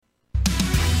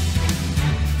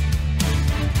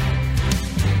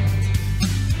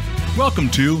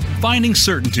Welcome to Finding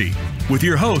Certainty with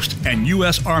your host and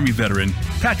U.S. Army veteran,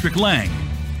 Patrick Lang.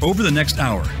 Over the next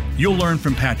hour, you'll learn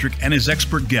from Patrick and his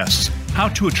expert guests how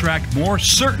to attract more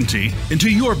certainty into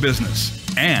your business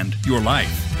and your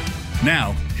life.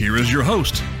 Now, here is your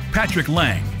host, Patrick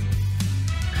Lang.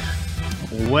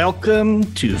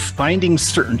 Welcome to Finding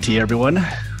Certainty, everyone.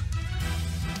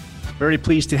 Very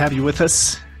pleased to have you with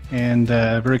us, and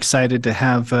very excited to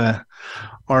have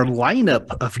our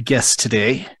lineup of guests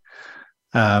today.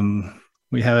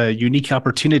 We have a unique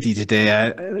opportunity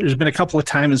today. There's been a couple of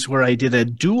times where I did a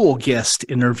dual guest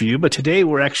interview, but today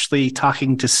we're actually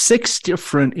talking to 6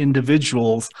 different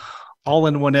individuals all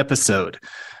in one episode.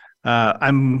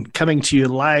 I'm coming to you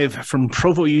live from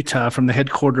Provo, Utah, from the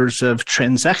headquarters of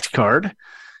TranzactCard.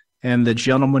 And the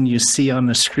gentleman you see on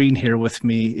the screen here with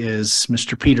me is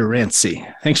Mr. Peter Rancy.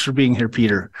 Thanks for being here,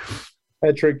 Peter.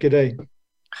 Patrick, good day.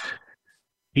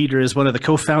 Peter is one of the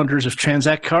co-founders of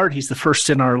TranzactCard. He's the first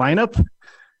in our lineup.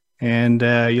 And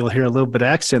you'll hear a little bit of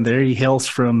accent there. He hails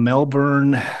from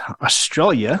Melbourne,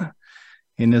 Australia,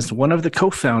 and is one of the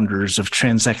co-founders of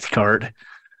TranzactCard.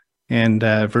 And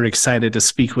very excited to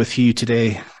speak with you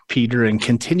today, Peter, and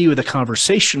continue the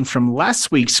conversation from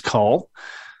last week's call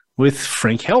with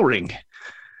Frank Hellring.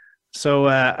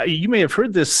 So you may have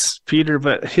heard this, Peter,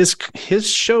 but his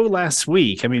show last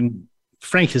week, I mean,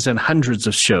 Frank has done hundreds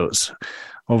of shows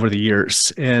over the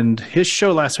years, and his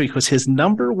show last week was his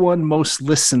number one most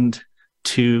listened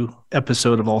to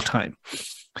episode of all time,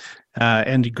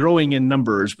 and growing in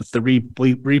numbers with the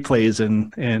replays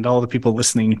and all the people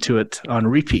listening to it on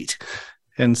repeat.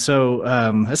 And so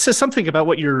that says something about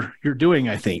what you're doing,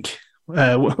 I think.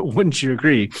 Wouldn't you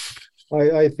agree?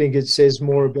 I think it says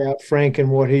more about Frank and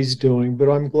what he's doing, but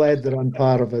I'm glad that I'm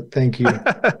part of it. Thank you.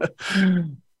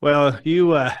 Well,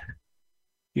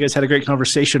 you guys had a great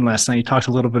conversation last night. You talked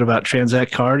a little bit about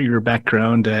TranzactCard, your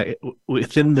background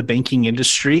within the banking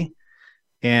industry,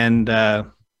 and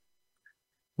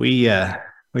we have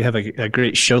a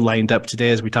great show lined up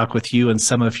today as we talk with you and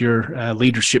some of your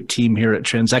leadership team here at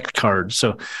TranzactCard.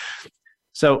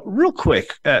 So real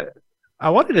quick, I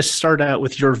wanted to start out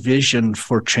with your vision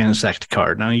for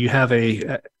TranzactCard. Now, you have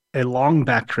a long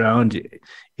background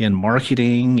in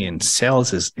marketing and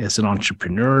sales as an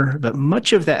entrepreneur, but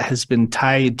much of that has been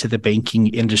tied to the banking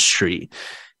industry.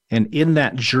 And in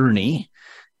that journey,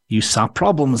 you saw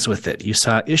problems with it. You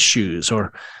saw issues,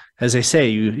 or as they say,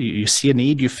 you see a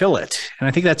need, you fill it. And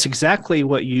I think that's exactly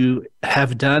what you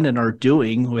have done and are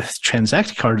doing with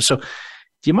TranzactCard. So do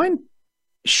you mind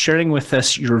sharing with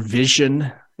us your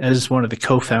vision as one of the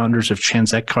co-founders of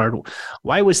TranzactCard?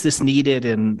 Why was this needed,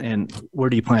 and where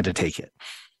do you plan to take it?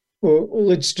 Well,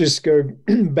 let's just go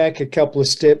back a couple of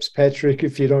steps, Patrick,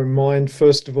 if you don't mind.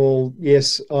 First of all,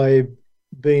 yes, I've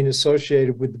been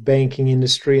associated with the banking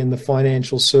industry and the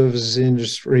financial services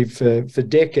industry for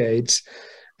decades.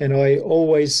 And I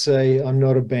always say I'm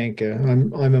not a banker,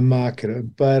 I'm a marketer,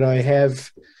 but I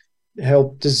have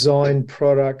help design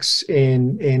products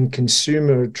and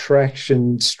consumer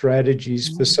attraction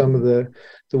strategies for some of the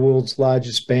world's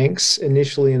largest banks,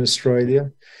 initially in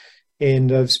Australia.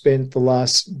 And I've spent the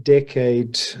last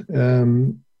decade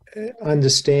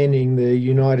understanding the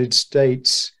United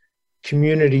States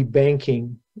community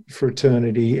banking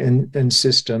fraternity and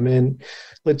system. And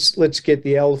let's get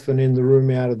the elephant in the room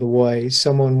out of the way.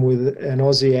 Someone with an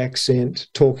Aussie accent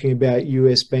talking about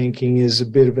US banking is a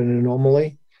bit of an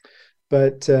anomaly.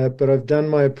 But I've done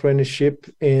my apprenticeship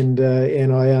and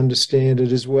I understand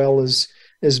it as well as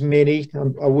many.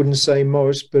 I wouldn't say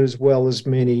most, but as well as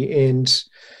many.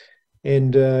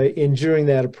 And during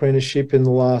that apprenticeship in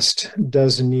the last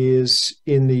dozen years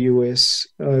in the US,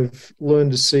 I've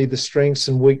learned to see the strengths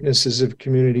and weaknesses of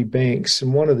community banks.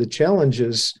 And one of the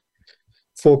challenges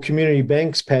for community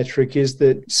banks, Patrick, is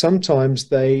that sometimes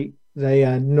they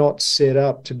are not set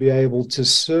up to be able to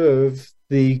serve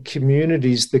the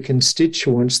communities, the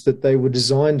constituents that they were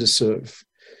designed to serve.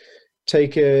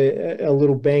 Take a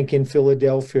little bank in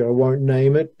Philadelphia. I won't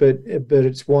name it, but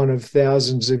it's one of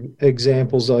thousands of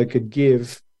examples I could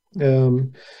give.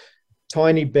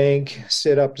 Tiny bank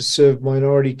set up to serve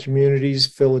minority communities.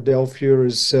 Philadelphia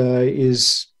has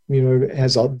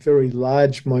a very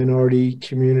large minority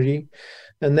community,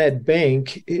 and that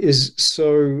bank is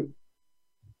so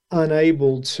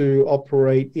unable to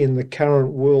operate in the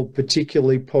current world,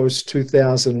 particularly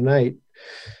post-2008,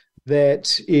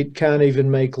 that it can't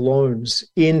even make loans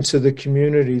into the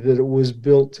community that it was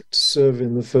built to serve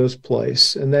in the first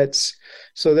place. And that's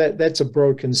a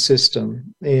broken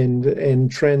system. And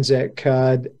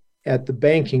TranzactCard at the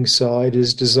banking side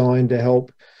is designed to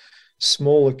help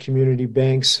smaller community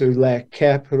banks who lack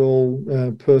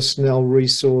capital, personnel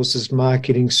resources,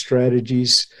 marketing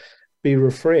strategies be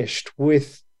refreshed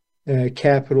with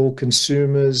capital,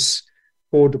 consumers,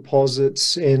 core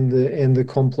deposits, and the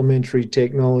complementary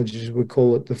technologies. We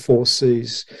call it the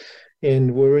 4Cs.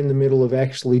 And we're in the middle of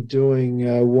actually doing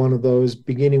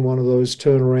beginning one of those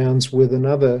turnarounds with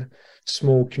another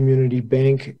small community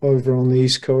bank over on the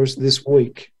East Coast this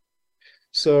week.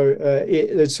 So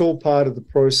it's all part of the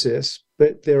process,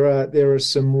 but there are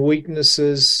some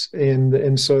weaknesses,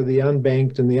 and so the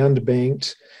unbanked and the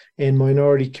underbanked and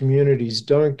minority communities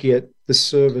don't get the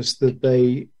service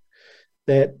that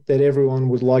everyone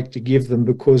would like to give them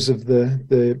because of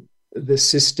the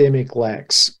systemic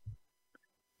lacks.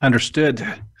 Understood.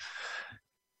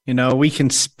 We can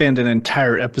spend an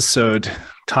entire episode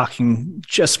talking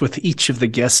just with each of the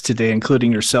guests today,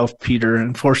 including yourself, Peter.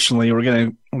 Unfortunately, we're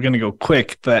gonna go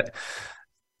quick, but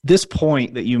this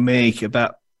point that you make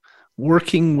about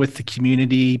working with the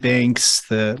community banks,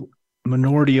 the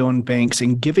minority-owned banks,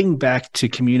 and giving back to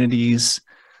communities,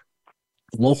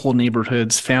 local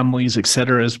neighborhoods, families, et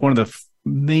cetera, is one of the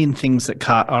main things that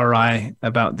caught our eye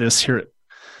about this here at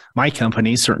my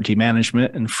company, Certainty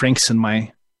Management, and Frank's and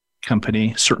my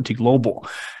company, Certainty Global.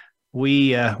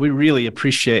 We really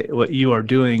appreciate what you are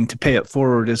doing to pay it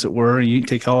forward, as it were. You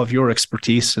take all of your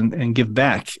expertise and give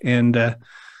back. And I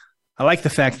like the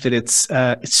fact that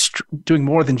it's doing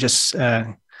more than just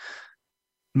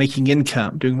making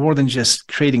income, doing more than just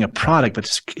creating a product,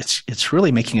 but it's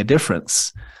really making a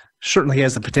difference. Certainly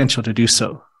has the potential to do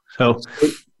so.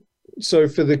 So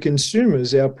for the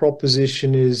consumers, our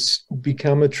proposition is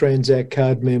become a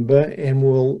TranzactCard member and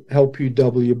we'll help you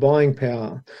double your buying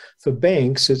power. For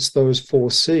banks, it's those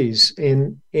 4Cs.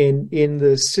 And in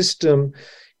the system,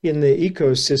 in the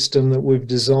ecosystem that we've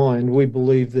designed, we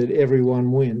believe that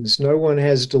everyone wins. No one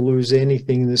has to lose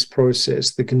anything in this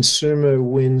process. The consumer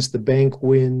wins, the bank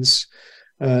wins,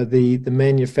 the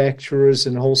manufacturers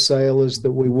and wholesalers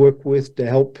that we work with to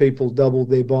help people double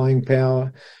their buying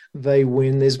power, they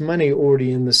win. There's money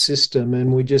already in the system,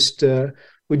 and we just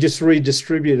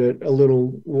redistribute it a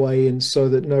little way, and so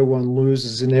that no one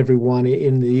loses and everyone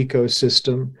in the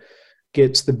ecosystem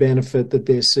gets the benefit that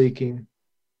they're seeking.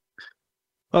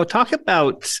 Well, talk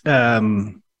about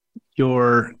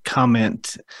your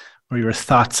comment or your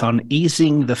thoughts on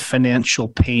easing the financial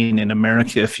pain in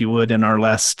America, if you would, in our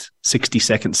last 60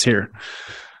 seconds here.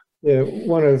 Yeah,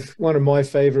 one of my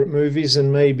favorite movies,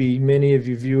 and maybe many of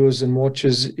your viewers and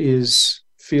watchers, is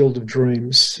Field of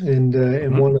Dreams. And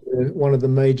one of the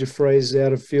major phrases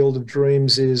out of Field of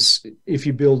Dreams is, "If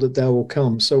you build it, they will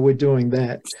come." So we're doing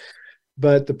that.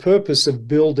 But the purpose of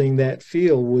building that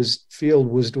field was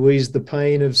to ease the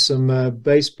pain of some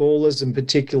baseballers, and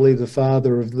particularly the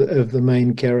father of the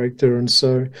main character. And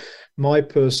so my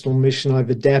personal mission,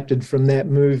 I've adapted from that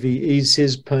movie, ease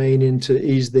his pain into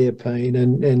ease their pain.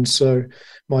 And so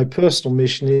my personal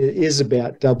mission is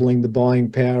about doubling the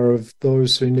buying power of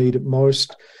those who need it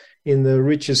most. In the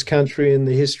richest country in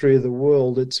the history of the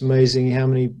world, it's amazing how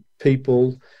many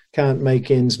people can't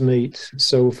make ends meet.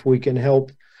 So if we can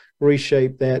help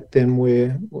reshape that, then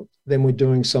we're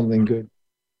doing something good.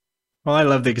 Well, I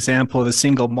love the example of the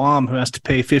single mom who has to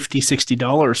pay $50,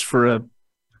 $60 for a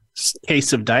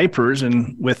case of diapers,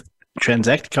 and with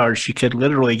TranzactCard, she could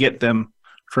literally get them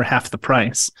for half the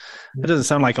price. That doesn't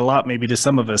sound like a lot maybe to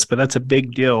some of us, but that's a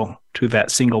big deal to that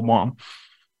single mom.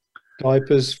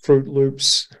 Diapers, Fruit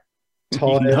Loops,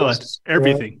 tires,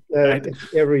 everything. Right?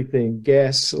 Everything,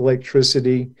 gas,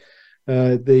 electricity.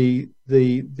 The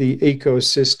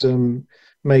ecosystem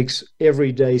makes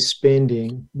everyday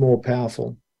spending more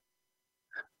powerful.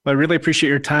 Well, I really appreciate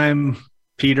your time,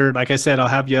 Peter. Like I said, I'll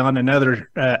have you on another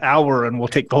hour, and we'll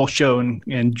take the whole show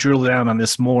and drill down on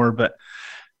this more. But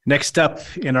next up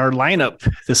in our lineup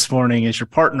this morning is your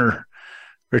partner,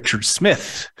 Richard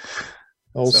Smith.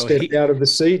 I'll step out of the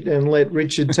seat and let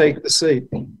Richard take the seat.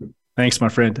 Thanks, my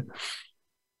friend.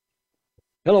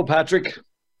 Hello, Patrick.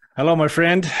 Hello, my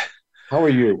friend. How are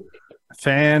you?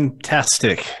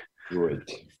 Fantastic. Great.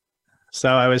 So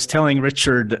I was telling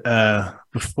Richard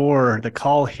before the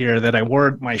call here that I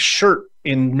wore my shirt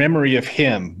in memory of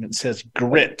him. It says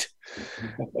grit.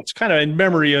 It's kind of in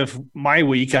memory of my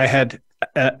week. I had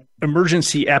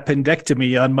emergency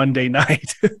appendectomy on Monday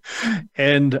night,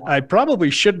 and I probably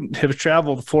shouldn't have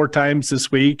traveled 4 times this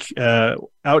week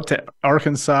out to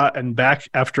Arkansas and back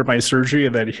after my surgery,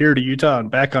 and then here to Utah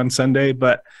and back on Sunday.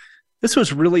 But this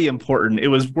was really important. It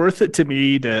was worth it to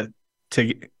me to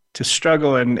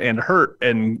struggle and hurt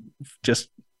and just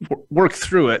work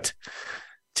through it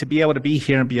to be able to be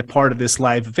here and be a part of this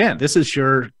live event. This is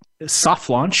your soft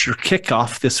launch, your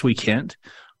kickoff this weekend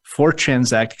for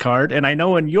TranzactCard. And I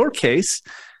know in your case,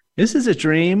 this is a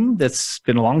dream that's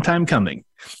been a long time coming.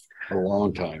 A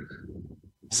long time.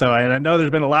 So I know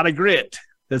there's been a lot of grit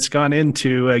that's gone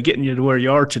into getting you to where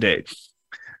you are today.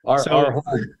 Our whole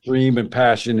dream and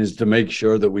passion is to make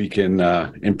sure that we can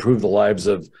improve the lives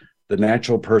of the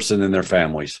natural person and their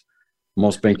families.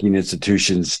 Most banking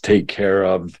institutions take care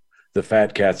of the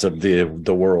fat cats of the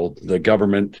world, the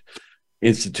government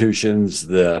institutions,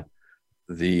 the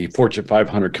Fortune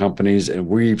 500 companies, and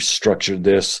we've structured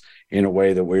this in a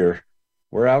way that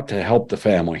we're out to help the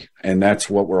family, and that's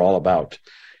what we're all about,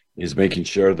 is making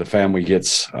sure the family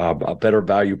gets a better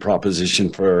value proposition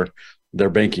for their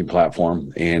banking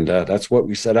platform, and that's what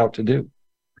we set out to do.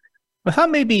 I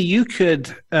thought maybe you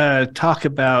could talk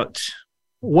about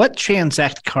what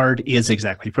TranzactCard is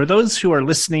exactly. For those who are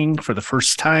listening for the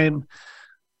first time,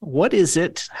 what is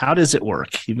it? How does it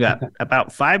work? You've got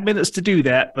about 5 minutes to do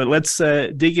that, but let's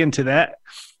dig into that.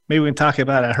 Maybe we can talk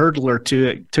about a hurdle or two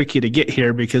it took you to get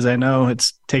here, because I know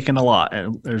it's taken a lot,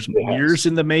 and there's years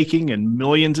in the making and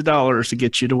millions of dollars to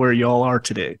get you to where you all are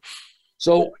today.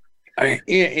 So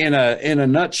in a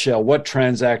nutshell, what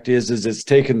Transact is it's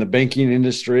taken the banking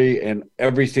industry and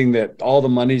everything, that all the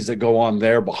monies that go on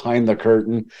there behind the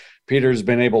curtain. Peter's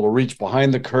been able to reach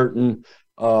behind the curtain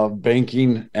of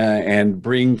banking and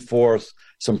bring forth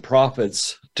some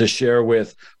profits to share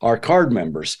with our card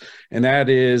members. And that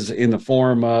is in the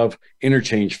form of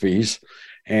interchange fees.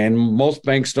 And most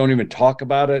banks don't even talk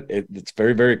about it. It's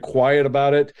very, very quiet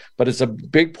about it, but it's a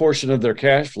big portion of their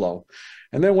cash flow.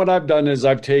 And then what I've done is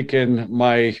I've taken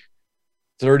my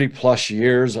 30 plus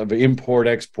years of import,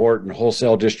 export, and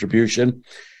wholesale distribution,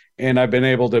 and I've been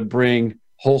able to bring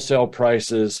wholesale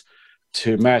prices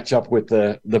to match up with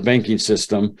the banking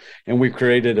system. And we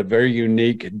created a very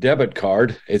unique debit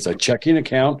card. It's a checking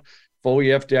account, fully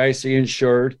FDIC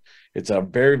insured. It's a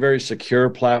very, very secure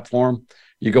platform.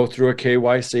 You go through a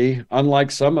KYC,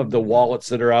 unlike some of the wallets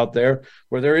that are out there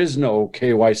where there is no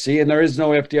KYC and there is no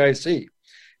FDIC.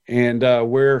 And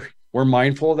we're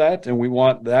mindful of that, and we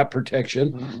want that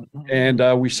protection.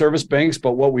 And we service banks,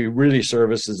 but what we really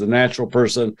service is the natural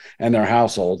person and their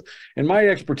household. And my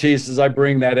expertise is I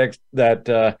bring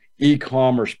that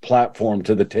e-commerce platform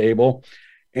to the table.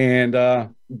 And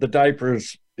the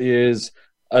diapers is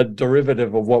a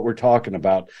derivative of what we're talking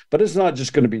about. But it's not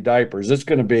just going to be diapers. It's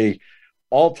going to be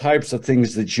all types of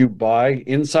things that you buy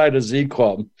inside a Z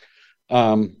Club.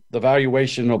 The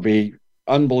valuation will be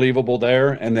unbelievable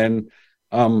there. And then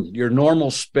your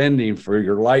normal spending for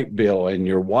your light bill and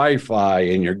your Wi-Fi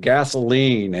and your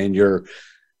gasoline and your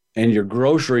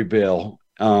grocery bill,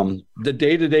 the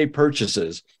day-to-day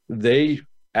purchases, they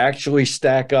actually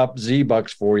stack up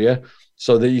Z-Bucks for you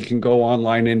so that you can go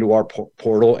online into our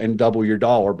portal and double your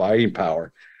dollar buying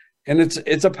power. And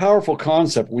it's a powerful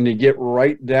concept when you get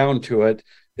right down to it.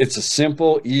 It's a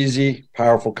simple, easy,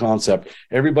 powerful concept.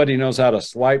 Everybody knows how to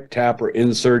swipe, tap, or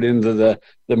insert into the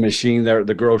machine there at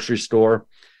the grocery store.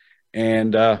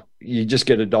 And you just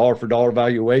get a dollar for dollar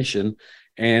valuation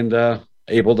and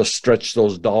able to stretch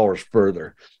those dollars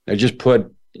further. I just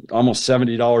put almost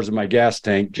 $70 in my gas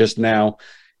tank just now.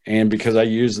 And because I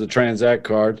use the Transact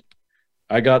card,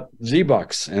 I got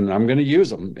Z-Bucks and I'm going to use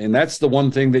them. And that's the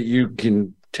one thing that you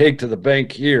can take to the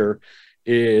bank here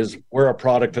is we're a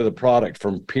product of the product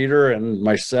from Peter and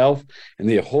myself and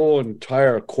the whole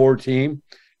entire core team.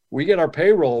 We get our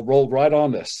payroll rolled right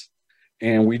on this.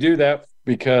 And we do that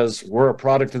because we're a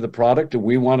product of the product, and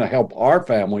we want to help our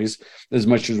families as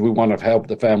much as we want to help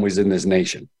the families in this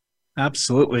nation.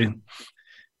 Absolutely.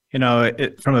 You know,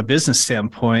 from a business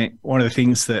standpoint, one of the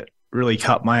things that really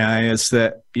caught my eye is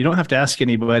that you don't have to ask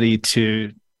anybody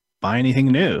to buy anything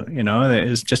new. You know,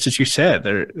 it's just as you said,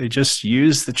 they just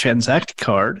use the Transact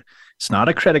card. It's not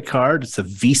a credit card. It's a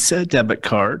Visa debit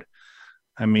card.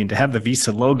 I mean, to have the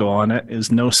Visa logo on it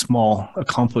is no small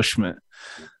accomplishment.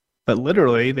 But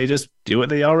literally, they just do what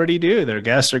they already do. Their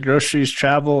gas, their groceries,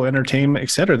 travel, entertainment, et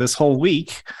cetera. This whole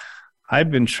week,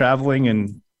 I've been traveling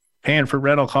and paying for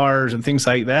rental cars and things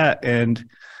like that. And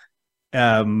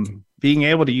being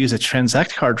able to use a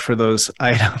Transact card for those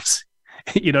items,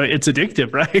 you know, it's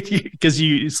addictive, right? Because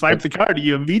you swipe the card,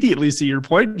 you immediately see your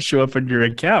points show up in your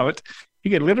account.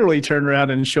 You can literally turn around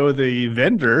and show the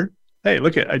vendor, hey,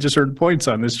 look, I just earned points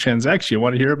on this transaction. You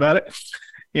want to hear about it?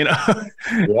 You know,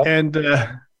 yep. And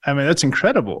I mean, that's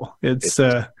incredible. It's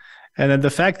and then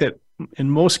the fact that in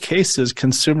most cases,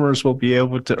 consumers will be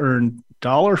able to earn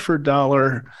dollar for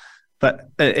dollar,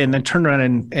 but and then turn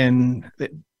around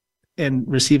and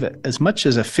receive as much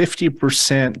as a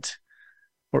 50%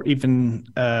 or even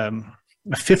a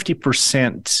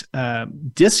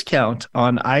 50% discount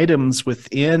on items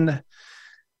within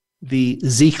the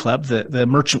Z Club, the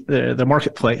merchant, the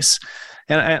marketplace.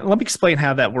 And let me explain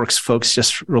how that works, folks,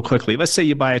 just real quickly. Let's say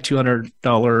you buy a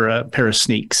 $200 pair of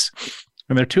sneaks,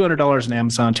 and they're $200 on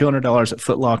Amazon, $200 at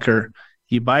Foot Locker.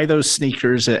 You buy those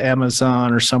sneakers at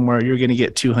Amazon or somewhere, you're going to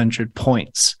get 200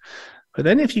 points. But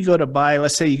then if you go to buy,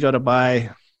 let's say you go to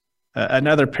buy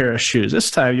another pair of shoes. This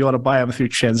time you want to buy them through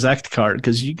TranzactCard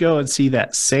because you go and see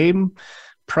that same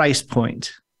price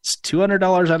point. It's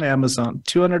 $200 on Amazon,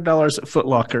 $200 at Foot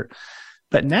Locker.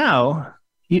 But now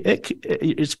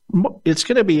it's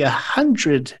going to be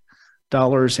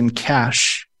 $100 in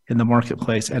cash in the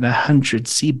marketplace and 100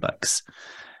 Z-Bucks.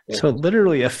 Yeah. So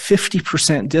literally a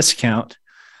 50% discount.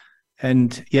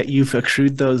 And yet you've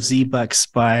accrued those Z-Bucks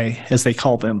by, as they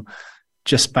call them,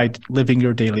 just by living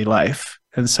your daily life.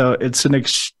 And so it's an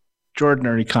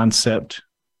extraordinary concept.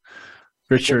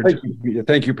 Richard.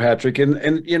 Thank you, Patrick.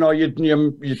 And you know,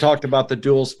 you talked about the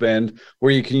dual spend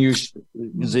where you can use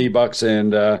Z-Bucks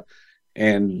and a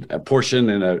portion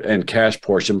and cash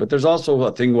portion, but there's also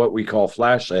a thing what we call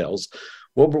flash sales.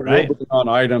 We'll bring on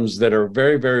items that are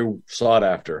very, very sought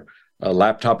after.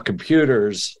 Laptop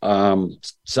computers,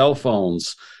 cell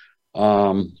phones,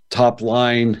 top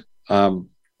line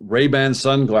Ray-Ban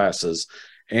sunglasses,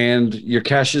 and your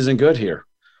cash isn't good here.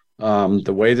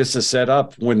 The way this is set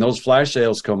up, when those flash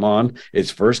sales come on,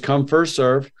 it's first come, first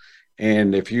serve.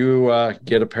 And if you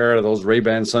get a pair of those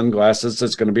Ray-Ban sunglasses,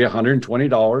 it's going to be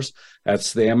 $120.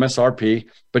 That's the MSRP.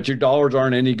 But your dollars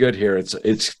aren't any good here.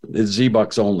 It's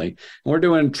Z-Bucks only. And we're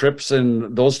doing trips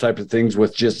and those type of things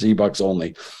with just Z-Bucks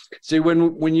only. See,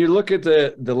 when you look at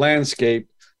the landscape,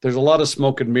 there's a lot of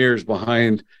smoke and mirrors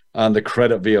behind the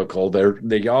credit vehicle.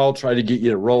 They all try to get you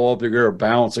to roll over your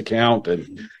balance account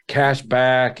and cash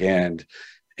back and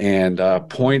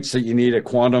points that you need a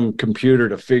quantum computer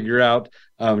to figure out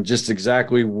just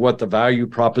exactly what the value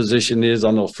proposition is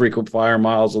on those frequent flyer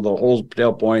miles or the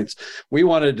wholesale points. We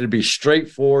wanted it to be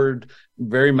straightforward,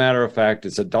 very matter of fact.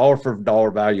 It's a dollar for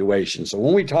dollar valuation. So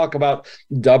when we talk about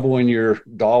doubling your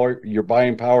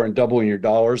buying power and doubling your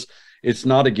dollars, it's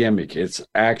not a gimmick. It's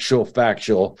actual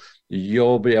factual.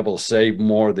 You'll be able to save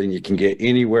more than you can get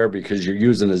anywhere because you're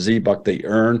using a Z-Buck that you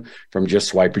earn from just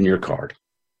swiping your card.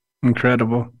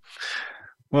 Incredible.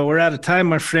 Well, we're out of time,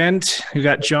 my friend. You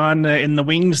got John in the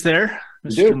wings there.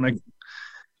 John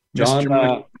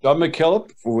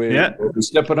McKillop. We're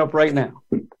stepping up right now.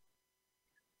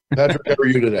 Patrick, how are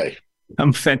you today?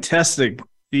 I'm fantastic.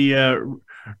 The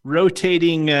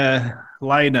rotating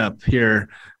lineup here.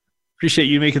 Appreciate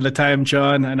you making the time,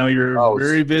 John. I know you're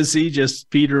very busy, just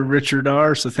Peter and Richard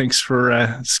are, so thanks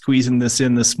for squeezing this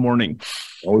in this morning.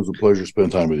 Always a pleasure to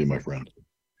spend time with you, my friend.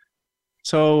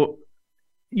 So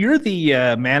you're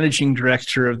the managing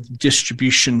director of the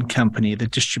distribution company, the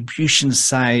distribution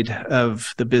side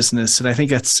of the business, and I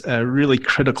think that's a really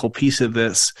critical piece of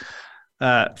this.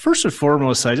 First and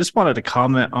foremost, I just wanted to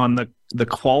comment on the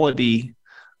quality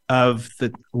of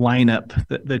the lineup,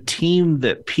 the team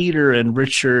that Peter and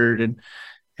Richard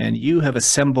and you have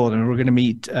assembled, and we're going to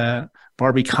meet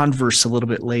Barbie Converse a little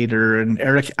bit later, and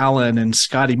Eric Allen and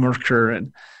Scotty Merker,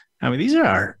 and I mean these are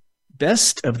our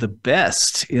best of the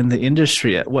best in the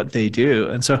industry at what they do.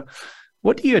 And so,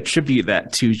 what do you attribute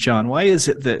that to, John? Why is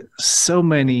it that so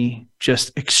many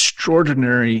just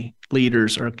extraordinary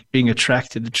leaders are being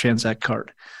attracted to TranzactCard?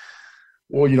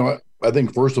 Well, I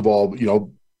think first of all,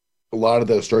 a lot of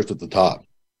that starts at the top.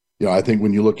 I think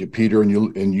when you look at Peter and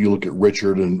you look at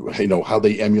Richard and how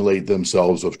they emulate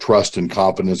themselves of trust and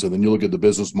confidence, and then you look at the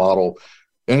business model,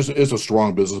 and it's a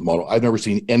strong business model. I've never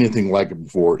seen anything like it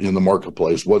before in the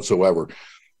marketplace whatsoever.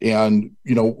 And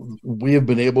we have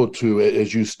been able to,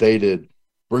 as you stated,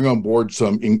 bring on board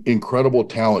some incredible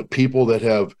talent, people that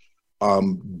have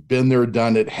been there,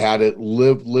 done it, had it,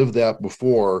 lived that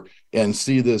before, and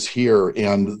see this here.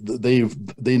 And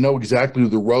they know exactly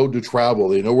the road to travel.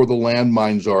 They know where the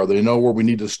landmines are. They know where we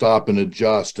need to stop and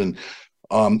adjust. And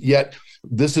yet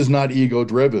this is not ego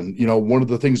driven. One of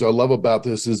the things I love about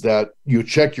this is that you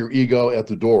check your ego at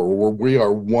the door, where we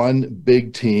are one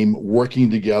big team working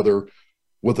together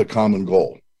with a common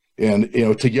goal. And,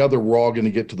 together we're all going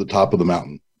to get to the top of the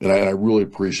mountain. And I really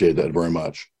appreciate that very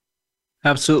much.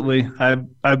 Absolutely.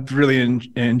 I've really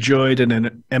enjoyed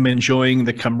and am enjoying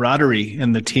the camaraderie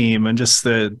in the team and just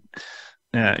the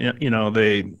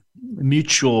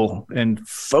mutual and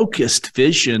focused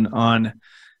vision on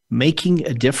making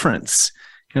a difference.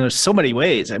 There's so many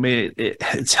ways. I mean,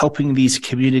 it's helping these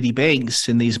community banks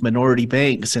and these minority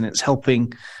banks, and it's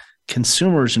helping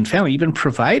consumers and family, even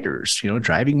providers,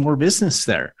 driving more business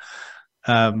there.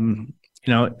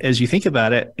 As you think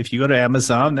about it, if you go to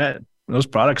Amazon, those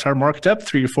products are marked up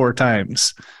 3 or 4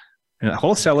 times. And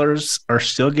wholesalers are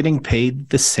still getting paid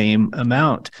the same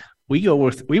amount. We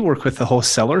work with the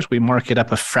wholesalers. We mark it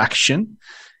up a fraction,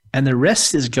 and the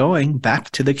rest is going back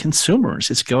to the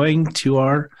consumers. It's going to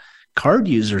our card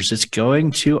users. It's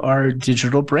going to our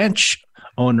digital branch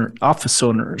office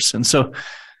owners. And so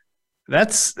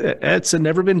that's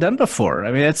never been done before.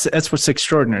 I mean, that's what's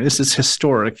extraordinary. This is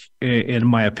historic in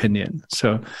my opinion.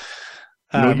 So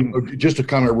just to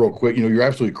comment real quick, you're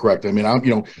absolutely correct. I mean,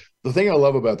 the thing I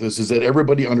love about this is that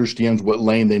everybody understands what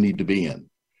lane they need to be in.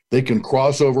 They can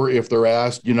cross over if they're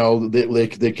asked,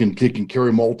 they can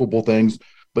carry multiple things,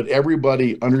 but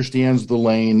everybody understands the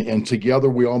lane, and together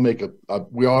we all make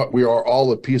we are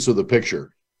all a piece of the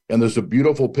picture. And there's a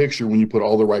beautiful picture when you put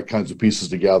all the right kinds of pieces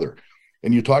together.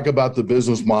 And you talk about the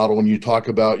business model, and you talk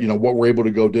about, what we're able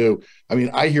to go do. I mean,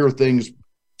 I hear things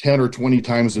 10 or 20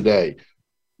 times a day.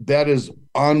 That is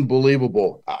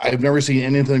unbelievable. I've never seen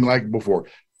anything like it before.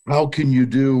 How can you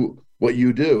do what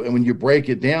you do? And when you break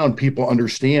it down, people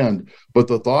understand. But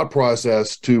the thought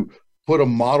process to put a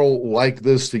model like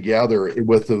this together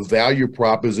with the value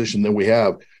proposition that we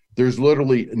have, there's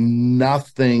literally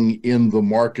nothing in the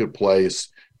marketplace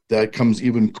that comes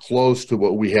even close to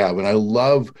what we have. And I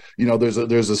love, there's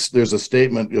a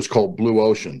statement, it's called blue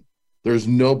ocean. There's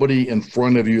nobody in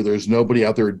front of you. There's nobody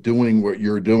out there doing what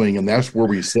you're doing. And that's where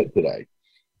we sit today.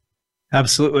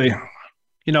 Absolutely.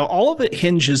 All of it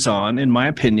hinges on, in my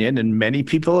opinion, and many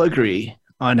people agree,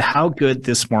 on how good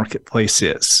this marketplace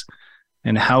is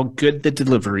and how good the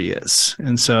delivery is.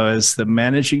 And so as the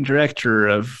managing director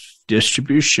of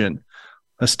distribution,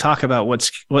 let's talk about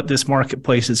what this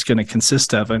marketplace is going to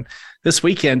consist of. And this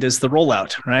weekend is the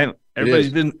rollout, right?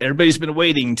 Everybody's been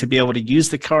waiting to be able to use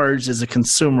the cards as a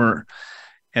consumer,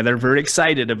 and they're very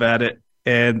excited about it.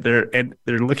 And they're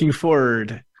looking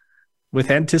forward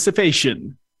with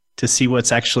anticipation to see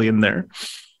what's actually in there.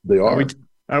 They are.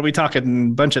 Are we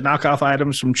talking a bunch of knockoff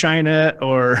items from China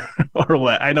or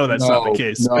what? I know that's not the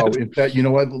case. No, in fact, you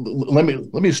know what? Let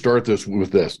me start this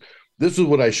with this. This is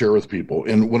what I share with people.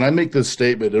 And when I make this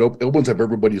statement, it opens up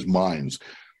everybody's minds.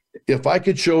 If I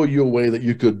could show you a way that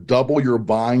you could double your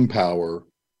buying power,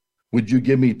 would you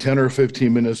give me 10 or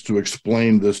 15 minutes to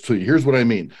explain this to you? Here's what I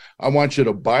mean. I want you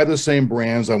to buy the same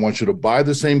brands. I want you to buy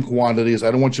the same quantities.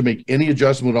 I don't want you to make any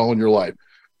adjustment at all in your life.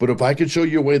 But if I could show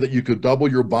you a way that you could double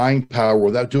your buying power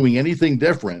without doing anything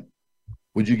different,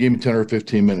 would you give me 10 or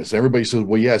 15 minutes? Everybody says,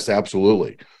 well, yes,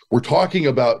 absolutely. We're talking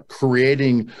about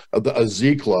creating a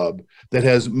Z Club that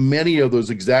has many of those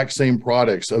exact same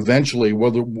products eventually,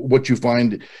 whether what you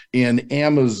find in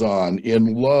Amazon,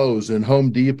 in Lowe's, in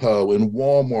Home Depot, in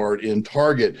Walmart, in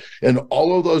Target, and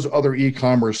all of those other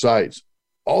e-commerce sites.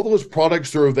 All those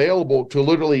products are available to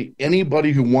literally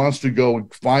anybody who wants to go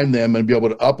find them and be able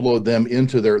to upload them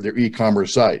into their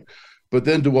e-commerce site. But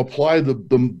then to apply the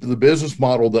business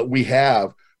model that we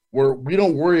have, where we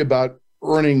don't worry about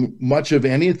earning much of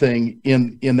anything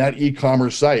in that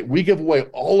e-commerce site. We give away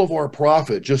all of our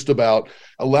profit, just about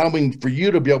allowing for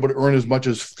you to be able to earn as much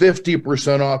as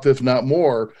 50% off, if not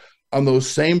more, on those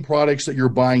same products that you're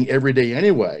buying every day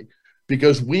anyway.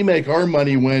 Because we make our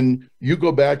money when you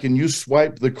go back and you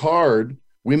swipe the card,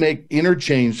 we make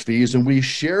interchange fees, and we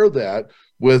share that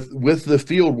with the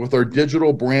field, with our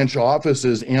digital branch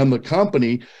offices and the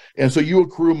company. And so you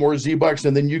accrue more Z-Bucks,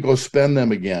 and then you go spend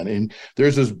them again. And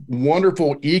there's this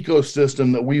wonderful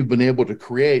ecosystem that we've been able to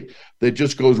create that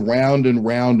just goes round and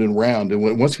round and round.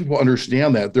 And once people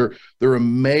understand that, they're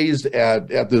amazed at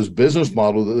this business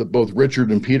model that both Richard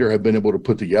and Peter have been able to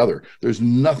put together. There's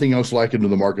nothing else like it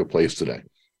in the marketplace today.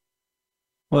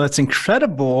 Well, that's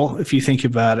incredible if you think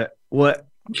about it. What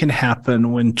can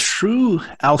happen when true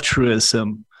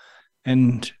altruism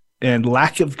and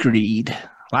lack of greed,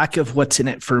 lack of what's in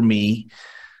it for me,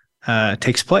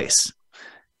 takes place.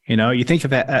 You think of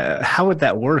that, how would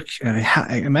that work?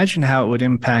 Imagine how it would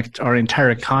impact our entire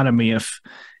economy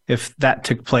if that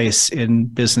took place in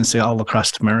business all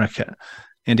across America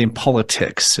and in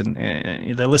politics, and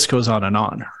the list goes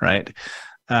on, right?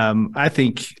 I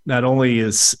think not only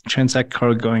is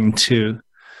TranzactCard going to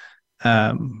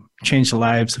change the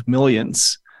lives of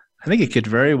millions, I think it could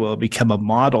very well become a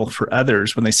model for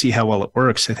others when they see how well it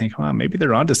works. I think, well, maybe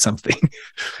they're onto something.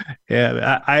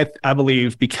 Yeah, I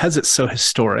believe because it's so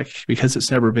historic, because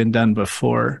it's never been done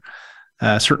before,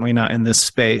 certainly not in this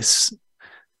space,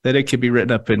 that it could be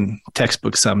written up in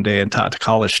textbooks someday and taught to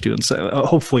college students.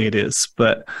 Hopefully it is,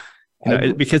 but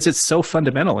because it's so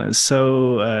fundamental and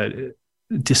so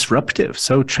disruptive,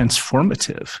 so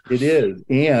transformative. It is,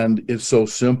 and it's so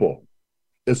simple.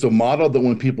 It's a model that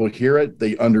when people hear it,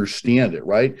 they understand it,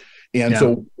 right? And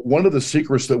so one of the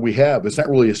secrets that we have, it's not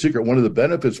really a secret, one of the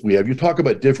benefits we have, you talk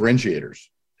about differentiators.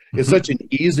 It's such an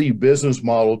easy business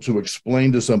model to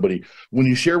explain to somebody. When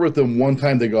you share with them one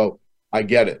time, they go, I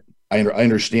get it. I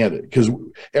understand it. Because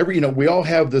we all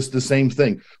have the same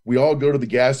thing. We all go to the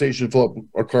gas station, fill up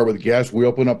our car with gas. We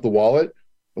open up the wallet,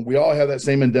 and we all have that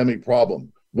same endemic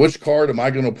problem. Which card am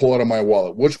I going to pull out of my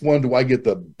wallet? Which one do I get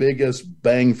the biggest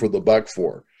bang for the buck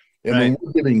for? And when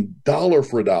we're giving dollar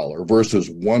for dollar versus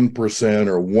 1%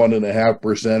 or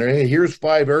 1.5%, or hey, here's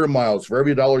 5 air miles for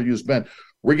every dollar you spent,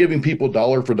 we're giving people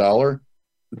dollar for dollar.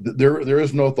 There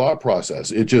is no thought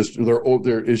process. It's just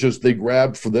they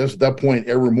grab for this at that point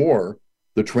ever more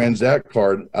the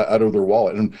TranzactCard out of their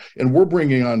wallet, and we're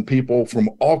bringing on people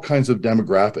from all kinds of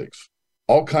demographics,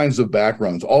 all kinds of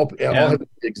backgrounds, all have the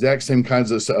exact same kinds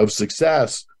of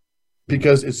success,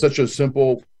 because it's such a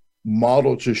simple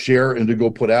model to share and to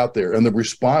go put out there. And the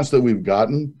response that we've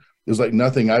gotten is like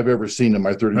nothing I've ever seen in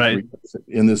my 33 years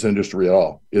in this industry at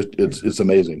all. It's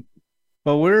amazing.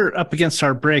 Well, we're up against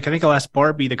our break. I think I'll ask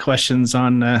Barbie the questions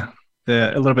on a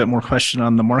little bit more question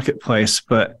on the marketplace,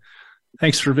 but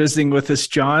thanks for visiting with us,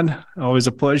 John. Always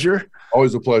a pleasure.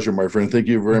 Always a pleasure, my friend. Thank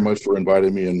you very much for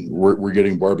inviting me, and we're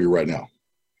getting Barbie right now.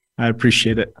 I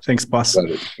appreciate it. Thanks, boss.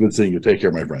 Good seeing you. Take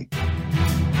care, my friend.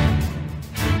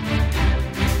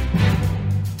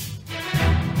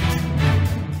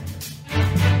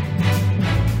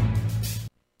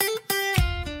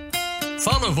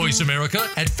 Follow Voice America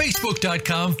at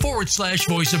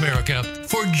Facebook.com/Voice America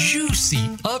for juicy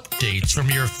updates from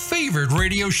your favorite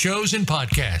radio shows and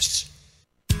podcasts.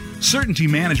 Certainty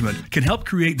Management can help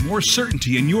create more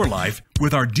certainty in your life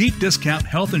with our deep discount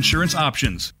health insurance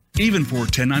options, even for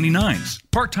 1099s,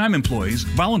 part-time employees,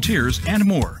 volunteers, and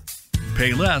more.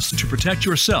 Pay less to protect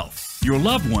yourself, your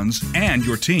loved ones, and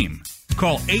your team.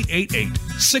 Call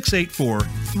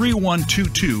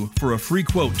 888-684-3122 for a free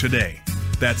quote today.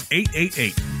 That's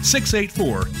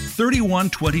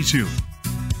 888-684-3122.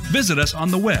 Visit us on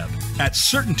the web at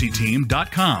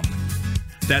CertaintyTeam.com.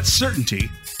 That's Certainty,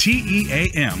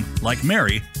 TEAM, like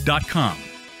Mary.com.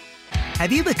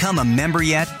 Have you become a member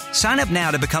yet? Sign up now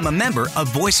to become a member of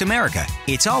Voice America.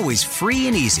 It's always free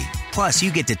and easy. Plus,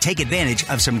 you get to take advantage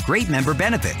of some great member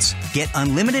benefits. Get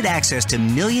unlimited access to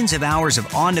millions of hours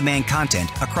of on-demand content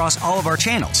across all of our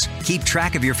channels. Keep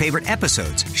track of your favorite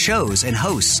episodes, shows, and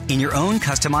hosts in your own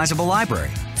customizable library.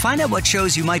 Find out what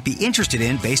shows you might be interested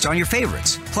in based on your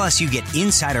favorites. Plus, you get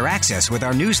insider access with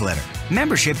our newsletter.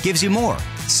 Membership gives you more.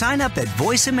 Sign up at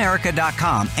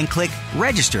voiceamerica.com and click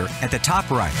register at the top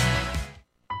right.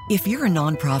 If you're a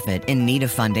nonprofit in need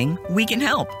of funding, we can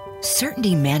help.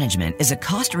 Certainty Management is a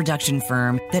cost reduction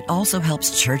firm that also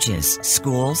helps churches,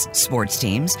 schools, sports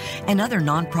teams, and other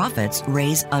nonprofits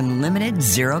raise unlimited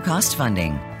zero-cost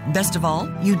funding. Best of all,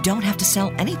 you don't have to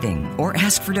sell anything or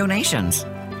ask for donations.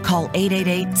 Call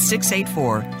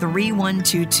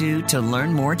 888-684-3122 to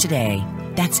learn more today.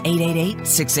 That's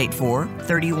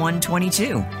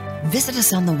 888-684-3122. Visit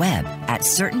us on the web at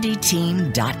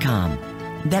CertaintyTeam.com.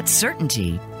 That's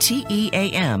Certainty,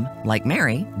 TEAM, like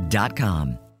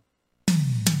Mary.com.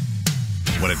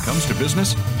 When it comes to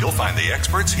business, you'll find the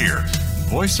experts here.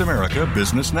 Voice America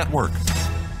Business Network.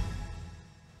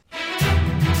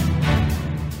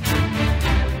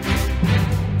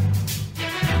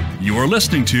 You are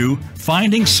listening to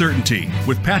Finding Certainty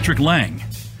with Patrick Lang.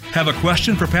 Have a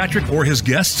question for Patrick or his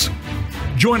guests?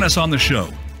 Join us on the show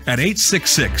at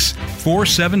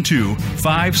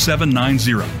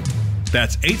 866-472-5790.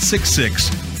 That's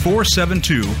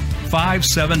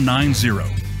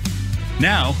 866-472-5790.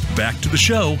 Now, back to the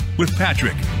show with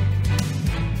Patrick.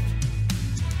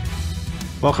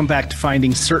 Welcome back to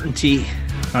Finding Certainty.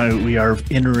 We are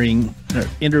interviewing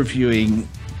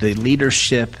the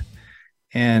leadership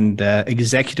and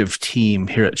executive team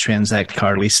here at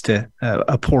TranzactCard, at least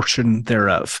a portion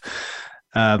thereof.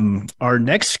 Our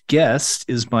next guest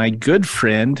is my good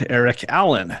friend, Eric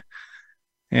Allen.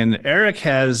 And Eric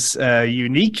has a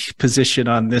unique position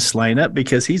on this lineup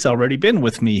because he's already been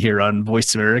with me here on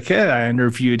Voice America. I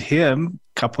interviewed him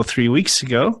a couple of 3 weeks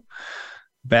ago,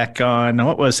 back on,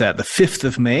 what was that, the 5th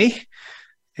of May.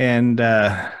 And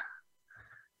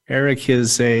Eric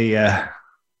is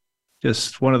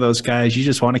just one of those guys, you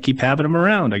just want to keep having him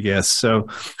around, I guess. So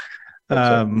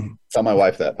tell my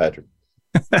wife that, Patrick.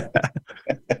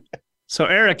 So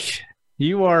Eric,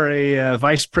 you are a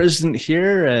vice president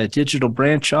here, a digital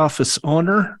branch office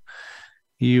owner.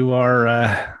 You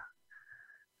are,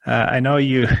 I know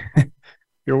you're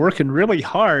working really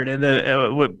hard.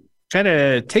 And what kind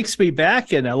of takes me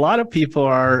back, and a lot of people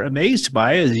are amazed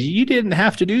by, is you didn't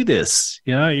have to do this.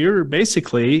 You know, you're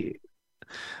basically,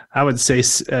 I would say,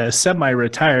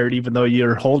 semi-retired, even though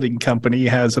your holding company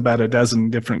has about a dozen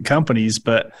different companies.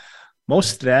 But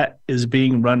most of that is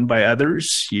being run by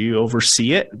others. You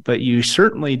oversee it, but you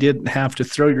certainly didn't have to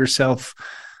throw yourself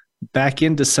back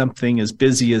into something as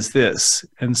busy as this.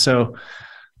 And so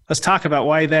let's talk about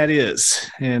why that is,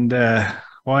 and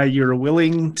why you're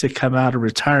willing to come out of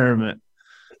retirement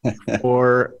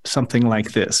or something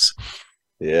like this.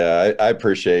 Yeah, I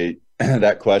appreciate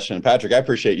that question. Patrick, I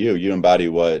appreciate you. You embody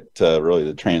what really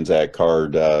the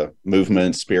TranzactCard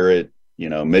movement, spirit,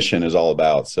 mission is all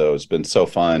about. So it's been so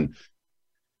fun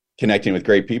connecting with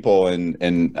great people.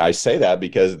 And I say that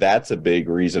because that's a big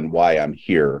reason why I'm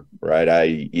here, right?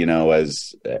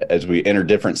 As we enter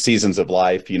different seasons of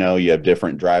life, you have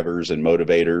different drivers and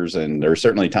motivators. And there are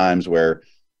certainly times where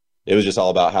it was just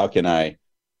all about how can I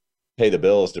pay the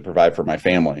bills to provide for my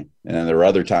family. And then there were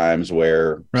other times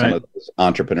where some of those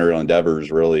entrepreneurial endeavors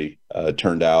really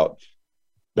turned out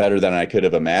better than I could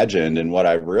have imagined. And what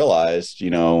I realized,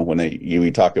 when we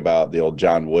talk about the old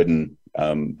John Wooden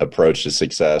approach to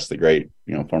success, the great,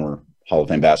 former Hall of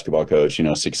Fame basketball coach,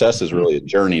 success is really a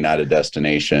journey, not a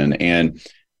destination. And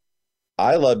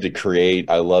I love to create,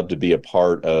 I love to be a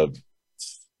part of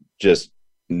just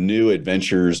new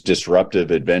adventures,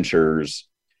 disruptive adventures.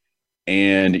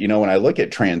 And, when I look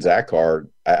at TranzactCard,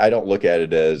 I don't look at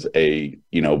it as a,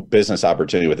 business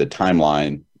opportunity with a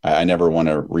timeline. I never want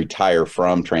to retire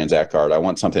from TranzactCard. I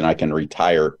want something I can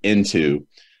retire into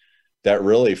that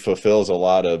really fulfills a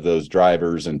lot of those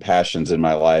drivers and passions in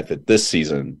my life at this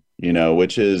season,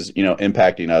 which is,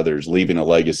 impacting others, leaving a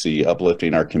legacy,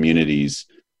 uplifting our communities.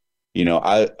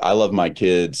 I love my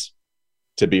kids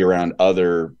to be around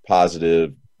other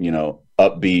positive,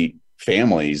 upbeat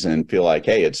families and feel like,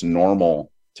 hey, it's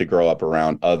normal to grow up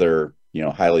around other,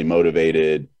 highly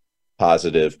motivated,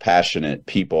 positive, passionate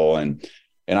people. And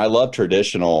I love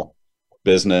traditional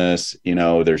business.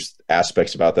 There's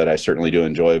aspects about that I certainly do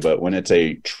enjoy, but when it's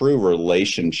a true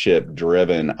relationship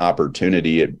driven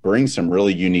opportunity, it brings some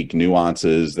really unique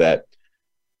nuances that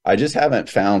I just haven't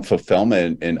found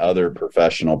fulfillment in other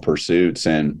professional pursuits.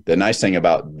 And the nice thing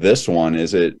about this one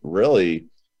is it really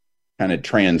kind of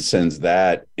transcends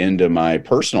that into my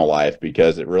personal life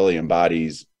because it really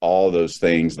embodies all those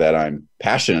things that I'm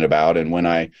passionate about. And when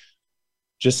I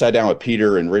just sat down with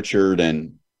Peter and Richard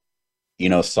and,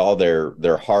 saw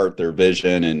their heart, their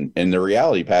vision, and the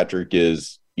reality, Patrick,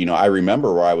 is, I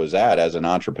remember where I was at as an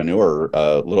entrepreneur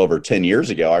a little over 10 years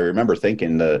ago. I remember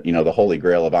thinking the holy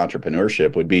grail of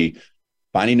entrepreneurship would be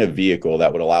finding a vehicle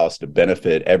that would allow us to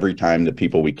benefit every time the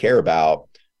people we care about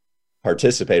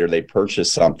participate or they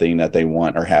purchase something that they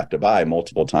want or have to buy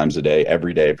multiple times a day,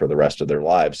 every day for the rest of their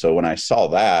lives. So when I saw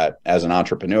that as an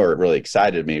entrepreneur, it really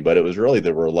excited me, but it was really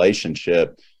the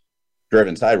relationship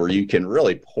driven side where you can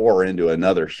really pour into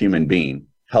another human being,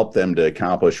 help them to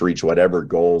reach whatever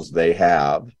goals they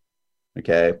have.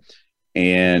 Okay.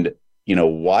 And,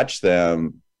 watch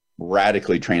them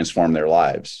radically transform their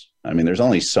lives. I mean, there's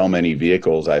only so many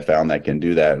vehicles I found that can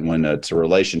do that. And when it's a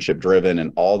relationship driven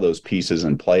and all those pieces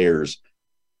and players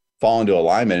fall into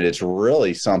alignment, it's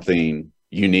really something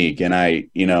unique. And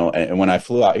and when I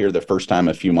flew out here the first time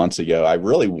a few months ago, I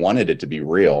really wanted it to be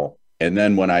real. And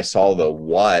then when I saw the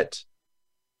what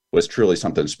was truly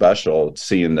something special,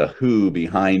 seeing the who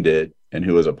behind it and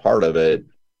who was a part of it,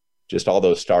 just all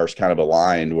those stars kind of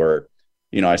aligned where,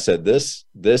 I said, this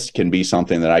can be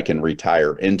something that I can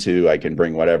retire into. I can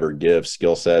bring whatever gifts,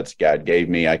 skill sets God gave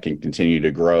me. I can continue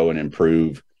to grow and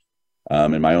improve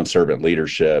in my own servant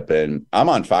leadership. And I'm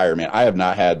on fire, man. I have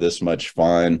not had this much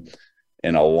fun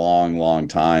in a long, long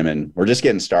time. And we're just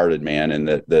getting started, man. And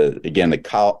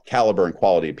the caliber and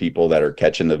quality of people that are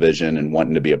catching the vision and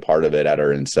wanting to be a part of it at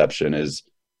our inception is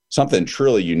something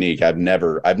truly unique. I've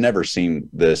never seen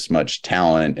this much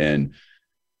talent and,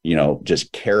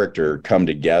 just character come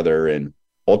together and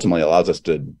ultimately allows us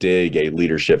to dig a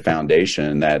leadership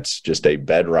foundation that's just a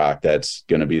bedrock that's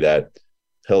going to be that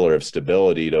pillar of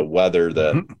stability to weather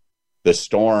the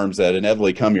storms that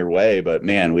inevitably come your way. But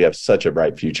man, we have such a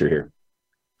bright future here.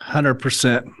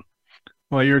 100%.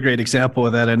 Well, you're a great example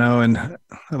of that, I know. And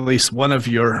at least one of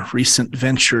your recent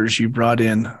ventures, you brought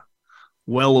in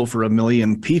well over 1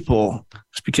 million people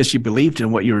just because you believed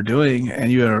in what you were doing,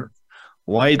 and you are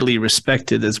widely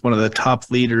respected as one of the top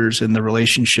leaders in the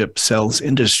relationship sales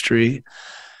industry.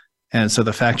 And so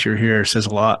the fact you're here says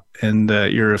a lot, and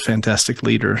you're a fantastic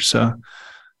leader. So,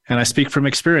 and I speak from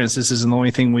experience. This isn't the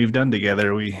only thing we've done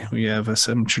together. We have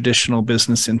some traditional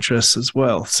business interests as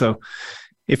well. So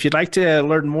if you'd like to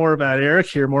learn more about Eric,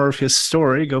 hear more of his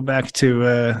story, go back to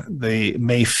the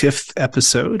May 5th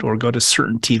episode or go to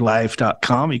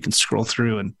certaintylive.com. You can scroll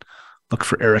through and look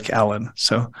for Eric Allen.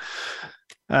 So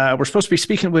we're supposed to be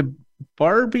speaking with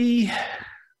Barbie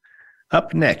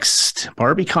Up next,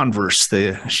 Barbie Converse.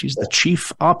 She's the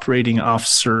Chief Operating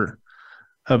Officer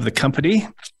of the company.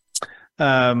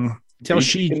 Until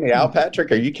she kicking me out,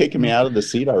 Patrick? Are you kicking me out of the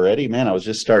seat already? Man, I was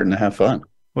just starting to have fun.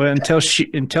 Well, until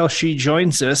she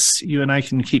joins us, you and I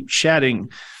can keep chatting.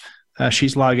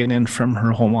 She's logging in from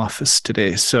her home office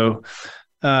today. So,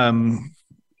 I'll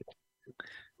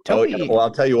tell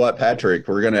you what, Patrick,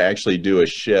 we're going to actually do a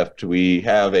shift. We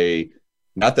have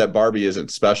not that Barbie isn't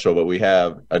special, but we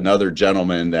have another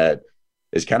gentleman that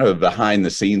is kind of a behind the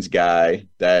scenes guy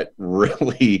that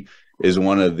really is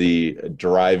one of the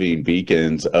driving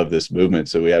beacons of this movement.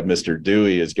 So we have Mr.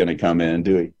 Dewey is going to come in.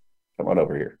 Dewey, come on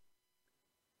over here.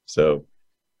 So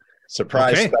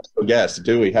surprise special guest.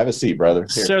 Dewey, have a seat, brother.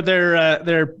 Here. So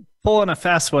they're pulling a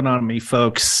fast one on me,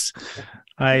 folks.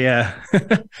 I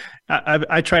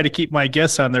try to keep my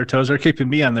guests on their toes. They're keeping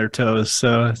me on their toes.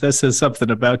 So this says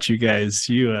something about you guys.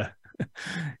 You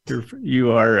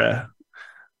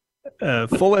are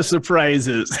full of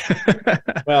surprises.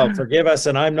 Well, forgive us,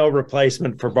 and I'm no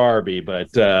replacement for Barbie, but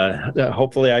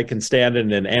hopefully I can stand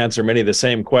in and answer many of the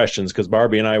same questions, because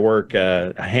Barbie and I work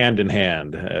hand in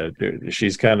hand.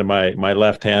 She's kind of my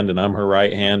left hand, and I'm her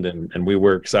right hand, and we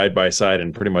work side by side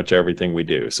in pretty much everything we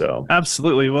do. So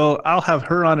absolutely. Well, I'll have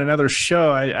her on another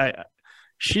show.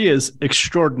 She is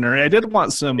extraordinary. I did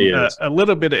want a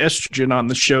little bit of estrogen on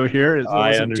the show here. It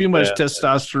wasn't too much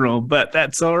testosterone, but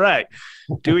that's all right.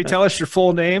 Dewey, tell us your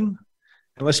full name,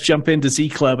 and let's jump into Z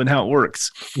Club and how it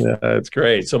works. Yeah, that's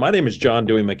great. So my name is John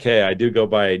Dewey McKay. I do go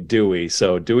by Dewey.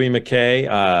 So Dewey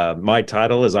McKay, my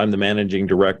title is I'm the managing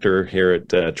director here at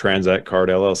TranzactCard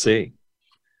LLC.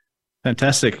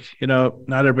 Fantastic. Not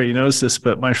everybody knows this,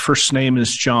 but my first name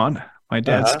is John. My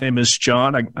dad's name is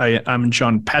John. I'm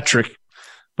John Patrick,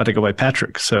 but I go by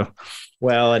Patrick. So,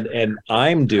 well, and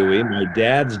I'm Dewey. My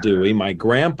dad's Dewey. My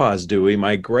grandpa's Dewey.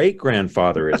 My great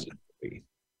grandfather is Dewey.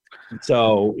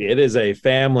 So it is a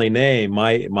family name.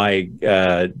 My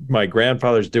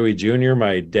grandfather's Dewey Jr.,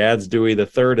 my dad's Dewey the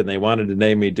third, and they wanted to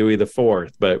name me Dewey the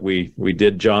fourth, but we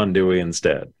did John Dewey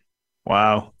instead.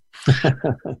 Wow.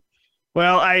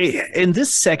 Well, in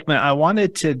this segment, I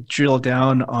wanted to drill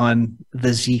down on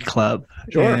the Z Club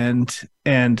and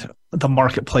the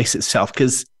marketplace itself,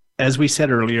 because as we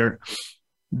said earlier,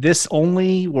 this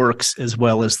only works as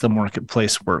well as the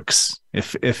marketplace works.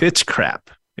 If it's crap,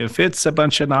 if it's a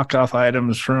bunch of knockoff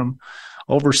items from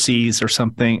overseas or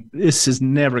something, this is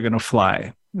never going to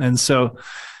fly. And so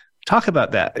talk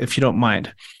about that, if you don't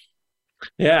mind.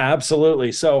 Yeah,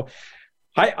 absolutely. So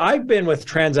I've been with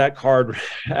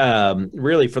TranzactCard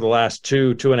really for the last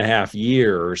two and a half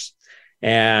years.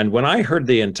 And when I heard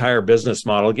the entire business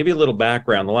model, I'll give you a little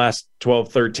background. The last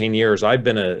 12, 13 years, I've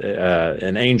been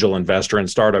an angel investor in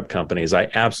startup companies. I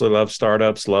absolutely love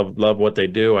startups, love what they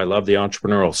do. I love the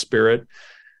entrepreneurial spirit.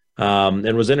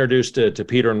 And was introduced to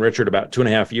Peter and Richard about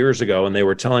 2.5 years ago, and they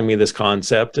were telling me this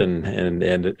concept and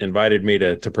invited me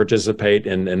to participate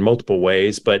in multiple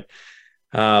ways. But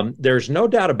there's no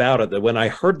doubt about it that when I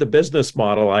heard the business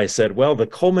model, I said, well, the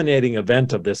culminating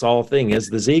event of this whole thing is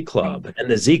the Z Club, and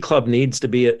the Z Club needs to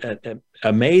be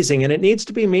amazing, and it needs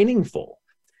to be meaningful.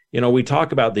 We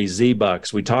talk about these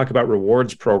Z-Bucks, we talk about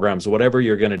rewards programs, whatever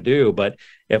you're going to do. But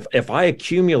if I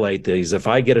accumulate these, if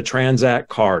I get a Transact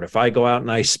card, if I go out and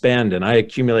I spend and I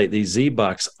accumulate these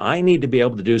Z-Bucks, I need to be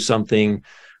able to do something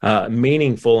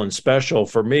meaningful and special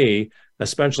for me,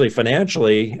 especially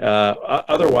financially.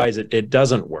 Otherwise, it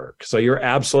doesn't work. So you're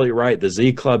absolutely right. The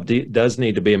Z Club does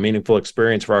need to be a meaningful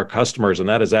experience for our customers, and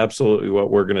that is absolutely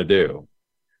what we're going to do.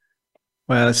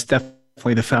 Well, it's definitely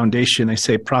the foundation. They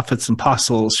say prophets and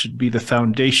apostles should be the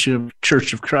foundation of the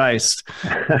Church of Christ.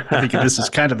 I think this is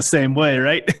kind of the same way,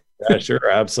 right? Yeah, sure.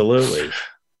 Absolutely.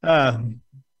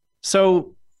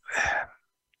 So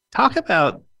talk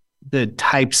about the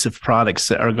types of products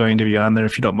that are going to be on there,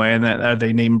 if you don't mind. Are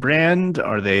they name brand?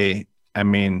 How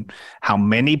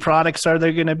many products are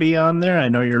there going to be on there? I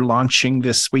know you're launching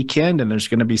this weekend, and there's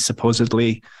going to be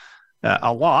supposedly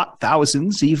a lot,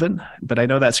 thousands even, but I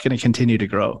know that's going to continue to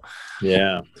grow.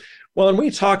 Yeah. Well, and we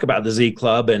talk about the Z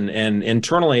Club, and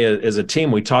internally as a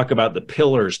team, we talk about the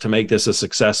pillars to make this a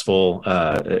successful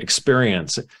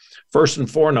experience. First and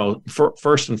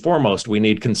foremost, we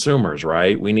need consumers,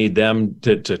 right? We need them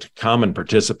to come and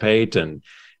participate and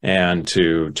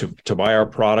to buy our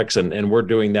products, and we're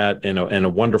doing that in a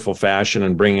wonderful fashion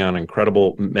and bringing on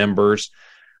incredible members.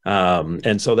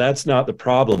 And so that's not the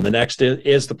problem. The next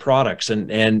is the products,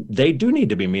 and they do need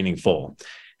to be meaningful.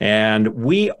 And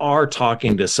we are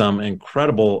talking to some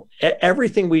incredible,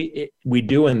 everything we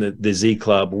do in the Z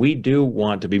Club, we do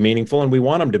want to be meaningful, and we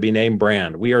want them to be name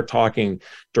brand. We are talking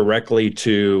directly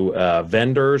to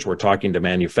vendors. We're talking to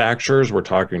manufacturers. We're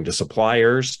talking to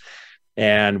suppliers.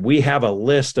 And we have a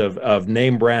list of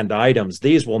name brand items.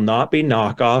 These will not be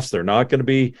knockoffs. They're not going to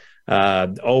be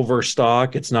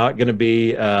overstock. It's not going to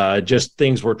be just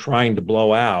things we're trying to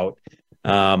blow out.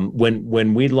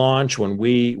 When we launch,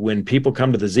 when people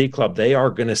come to the Z Club, they are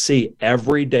going to see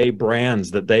everyday brands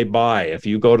that they buy. If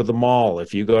you go to the mall,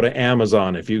 if you go to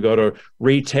Amazon, if you go to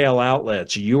retail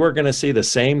outlets, you are going to see the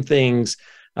same things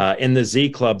in the Z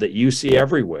Club that you see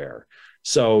everywhere.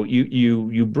 So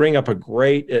you bring up a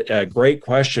great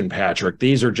question, Patrick.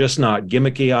 These are just not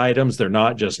gimmicky items. They're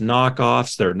not just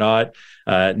knockoffs. They're not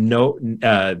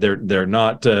they're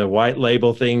not white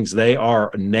label things. They are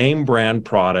name brand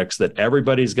products that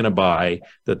everybody's going to buy,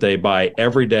 that they buy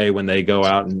every day when they go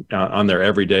out and on their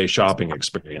everyday shopping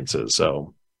experiences.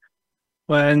 So,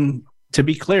 well, and to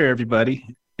be clear, everybody,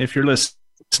 if you're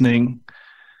listening,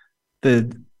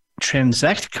 the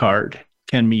TranzactCard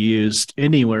can be used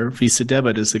anywhere Visa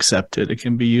debit is accepted. It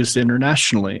can be used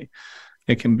internationally.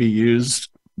 It can be used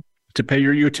to pay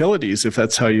your utilities if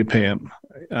that's how you pay them,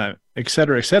 et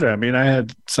cetera, et cetera. I mean, I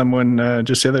had someone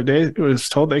just the other day who was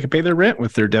told they could pay their rent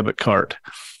with their debit card.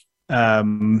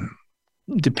 Depending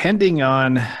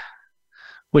on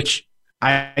which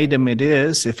item it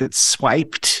is, if it's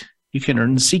swiped, you can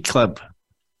earn Z Club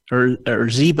or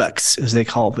Z-Bucks, as they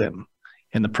call them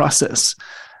in the process.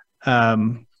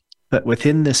 But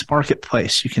within this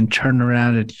marketplace, you can turn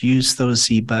around and use those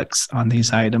Z-Bucks on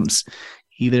these items,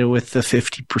 either with the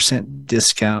 50%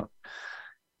 discount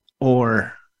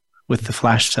or with the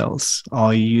flash sales.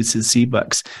 All you use is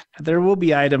Z-Bucks. There will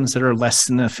be items that are less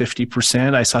than the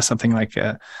 50%. I saw something like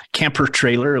a camper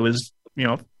trailer. It was,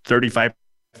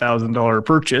 $35,000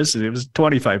 purchase, and it was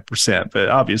 25%. But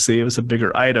obviously, it was a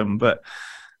bigger item. But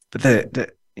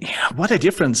what a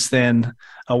difference than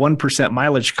a 1%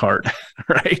 mileage card,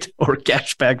 right? Or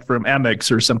cashback from Amex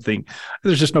or something.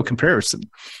 There's just no comparison.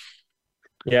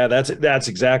 Yeah, that's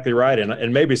exactly right.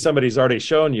 And maybe somebody's already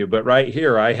shown you, but right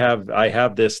here I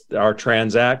have this, our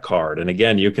Transact card. And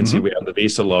again, you can see we have the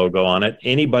Visa logo on it.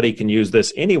 Anybody can use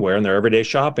this anywhere in their everyday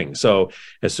shopping. So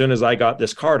as soon as I got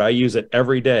this card, I use it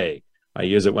every day. I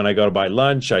use it when I go to buy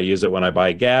lunch. I use it when I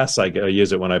buy gas. I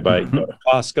use it when I go to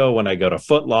Costco, when I go to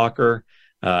Foot Locker.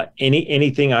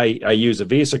 Anything I use a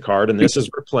Visa card, and this is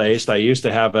replaced. I used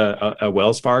to have a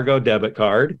Wells Fargo debit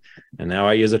card, and now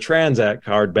I use a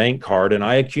TranzactCard bank card, and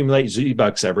I accumulate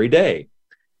Z-Bucks every day.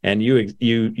 And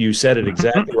you said it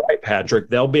exactly right, Patrick.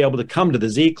 They'll be able to come to the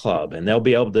Z Club, and they'll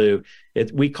be able to,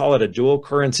 we call it a dual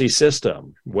currency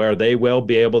system, where they will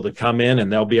be able to come in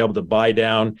and they'll be able to buy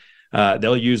down.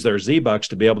 They'll use their Z-Bucks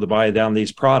to be able to buy down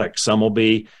these products. Some will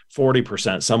be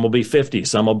 40%, some will be 50%,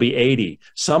 some will be 80%.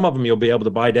 Some of them you'll be able to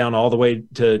buy down all the way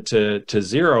to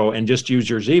zero and just use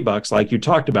your Z-Bucks like you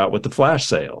talked about with the flash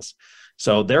sales.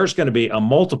 So there's going to be a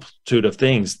multitude of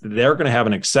things. They're going to have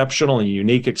an exceptional and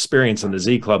unique experience in the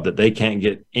Z Club that they can't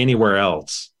get anywhere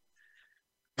else.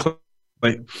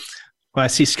 Well, I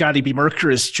see Scotty B.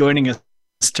 Merker is joining us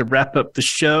to wrap up the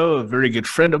show, a very good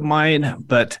friend of mine,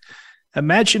 but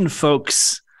imagine,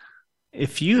 folks,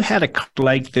 if you had a card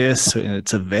like this and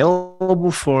it's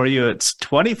available for you, it's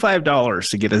 $25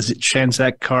 to get a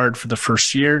TranzactCard for the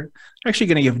first year. You're actually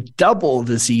going to give double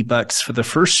the Z-Bucks for the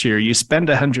first year. You spend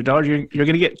 $100, you're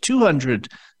going to get 200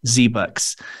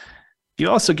 Z-Bucks. You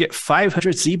also get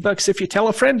 500 Z-Bucks if you tell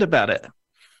a friend about it.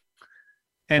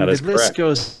 And the list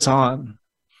goes on.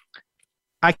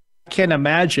 Can't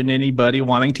imagine anybody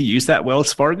wanting to use that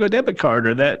Wells Fargo debit card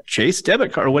or that Chase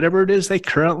debit card or whatever it is they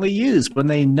currently use when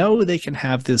they know they can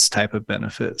have this type of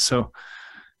benefit. So,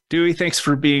 Dewey, thanks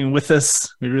for being with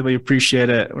us. We really appreciate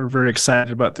it. We're very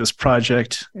excited about this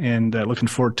project and looking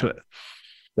forward to it.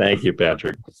 Thank you,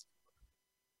 Patrick.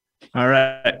 All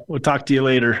right. We'll talk to you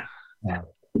later. Yeah.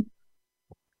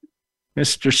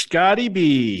 Mr. Scotty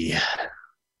B.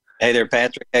 Hey there,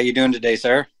 Patrick. How you doing today,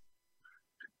 sir?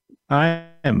 I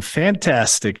am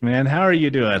fantastic, man. How are you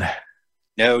doing?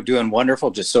 No, doing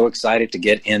wonderful. Just so excited to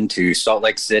get into Salt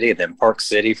Lake City and then Park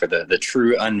City for the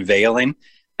true unveiling.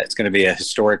 It's going to be a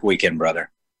historic weekend, brother.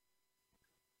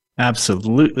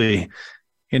 Absolutely.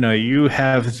 You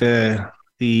have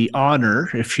the honor,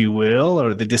 if you will,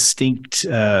 or the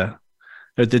distinction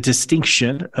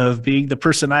of being the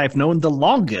person I've known the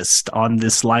longest on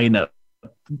this lineup,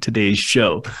 today's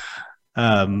show.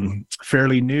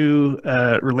 Fairly new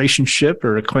relationship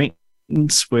or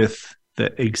acquaintance with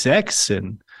the execs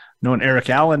and known Eric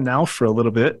Allen now for a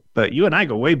little bit, but you and I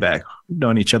go way back. We've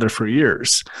known each other for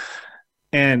years.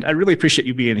 And I really appreciate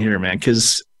you being here, man,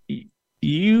 because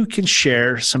you can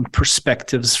share some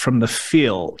perspectives from the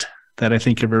field that I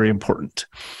think are very important.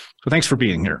 So thanks for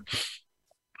being here.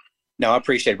 No, I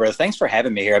appreciate it, brother. Thanks for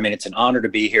having me here. I mean, it's an honor to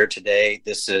be here today.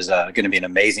 This is going to be an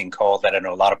amazing call that I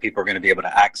know a lot of people are going to be able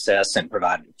to access and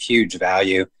provide huge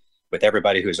value with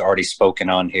everybody who's already spoken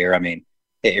on here. I mean,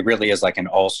 it really is like an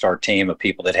all-star team of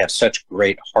people that have such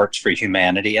great hearts for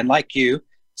humanity. And like you,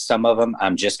 some of them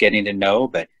I'm just getting to know,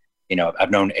 but, you know,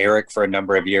 I've known Eric for a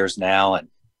number of years now, and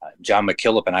John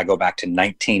McKillop and I go back to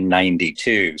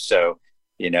 1992. So,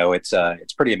 you know, it's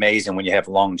pretty amazing when you have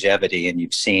longevity and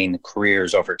you've seen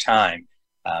careers over time.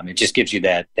 It just gives you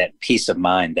that peace of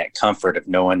mind, that comfort of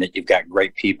knowing that you've got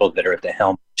great people that are at the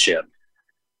helm of the ship.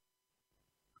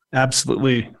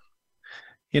 Absolutely.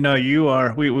 You know, you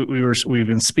are. We've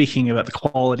been speaking about the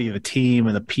quality of the team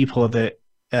and the people that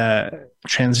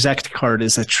TranzactCard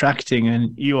is attracting,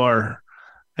 and you are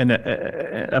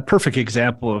a perfect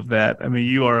example of that. I mean,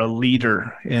 you are a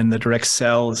leader in the direct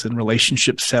sales and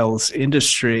relationship sales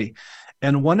industry,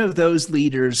 and one of those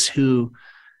leaders who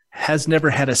has never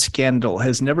had a scandal,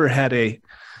 has never had a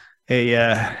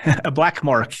black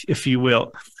mark, if you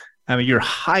will. I mean, you're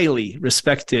highly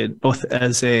respected both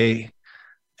as a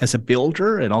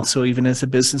builder and also even as a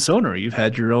business owner. You've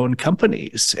had your own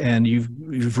companies, and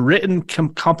you've written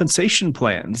compensation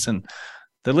plans, and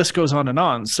the list goes on and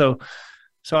on. So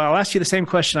I'll ask you the same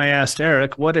question I asked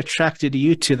Eric. What attracted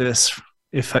you to this,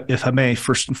 if I may,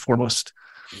 first and foremost?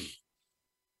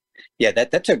 Yeah,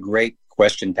 that's a great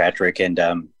question, Patrick, and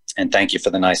thank you for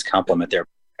the nice compliment there.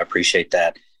 I appreciate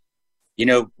that. You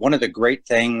know, one of the great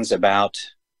things about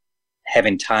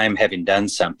having done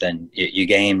something, you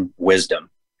gain wisdom.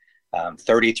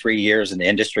 33 years in the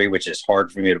industry, which is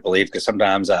hard for me to believe, because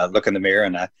sometimes I look in the mirror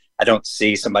and I don't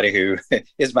see somebody who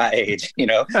is my age, you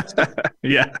know.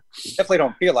 Yeah. Definitely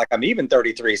don't feel like I'm even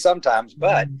 33 sometimes,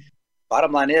 but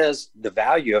bottom line is the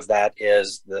value of that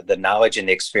is the knowledge and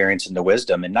the experience and the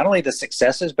wisdom, and not only the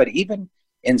successes, but even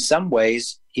in some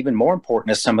ways, even more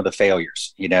important is some of the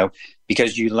failures, you know,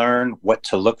 because you learn what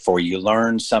to look for. You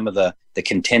learn some of the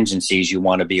contingencies you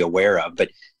want to be aware of. But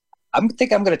I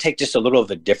think I'm going to take just a little of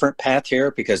a different path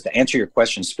here, because to answer your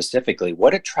question specifically,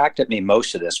 what attracted me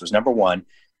most to this was, number one,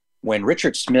 when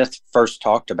Richard Smith first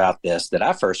talked about this, that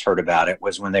I first heard about it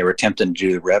was when they were attempting to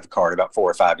do the Rev card about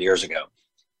 4 or 5 years ago.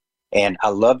 And I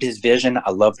loved his vision.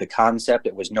 I loved the concept.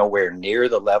 It was nowhere near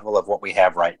the level of what we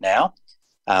have right now.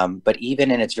 But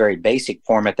even in its very basic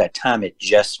form at that time, it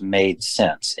just made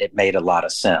sense. It made a lot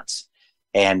of sense.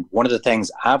 And one of the things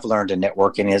I've learned in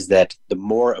networking is that the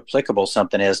more applicable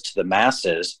something is to the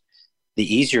masses,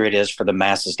 the easier it is for the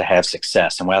masses to have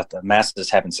success. And without the masses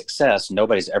having success,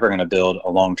 nobody's ever going to build a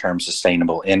long-term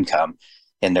sustainable income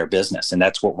in their business. And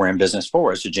that's what we're in business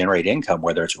for, is to generate income,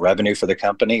 whether it's revenue for the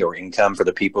company or income for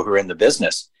the people who are in the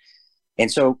business.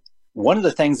 And so one of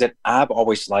the things that I've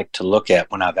always liked to look at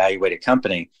when I evaluate a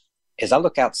company is I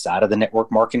look outside of the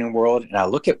network marketing world and I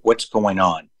look at what's going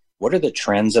on. What are the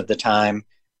trends of the time?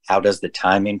 How does the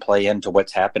timing play into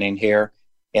what's happening here?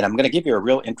 And I'm going to give you a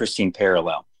real interesting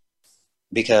parallel,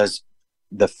 because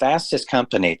the fastest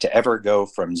company to ever go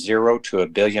from zero to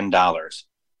 $1 billion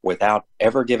without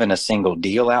ever giving a single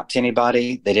deal out to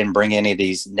anybody, they didn't bring any of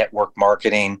these network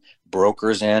marketing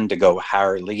brokers in to go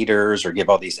hire leaders or give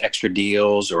all these extra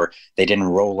deals, or they didn't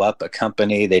roll up a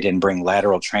company. They didn't bring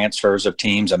lateral transfers of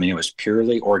teams. I mean, it was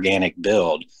purely organic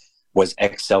build, was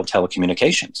XL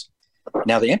Telecommunications.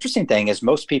 Now, the interesting thing is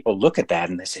most people look at that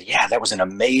and they say, yeah, that was an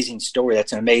amazing story.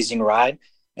 That's an amazing ride.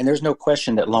 And there's no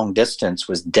question that long distance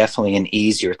was definitely an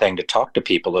easier thing to talk to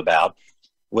people about,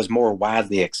 was more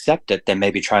widely accepted than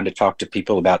maybe trying to talk to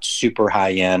people about super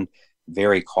high-end,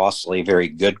 very costly, very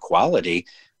good quality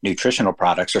nutritional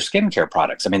products or skincare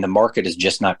products. I mean, the market is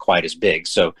just not quite as big.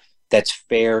 So that's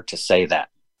fair to say that.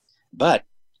 But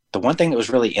the one thing that was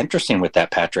really interesting with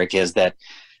that, Patrick, is that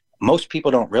most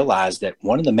people don't realize that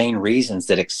one of the main reasons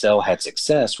that Excel had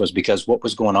success was because what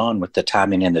was going on with the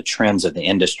timing and the trends of the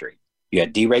industry. You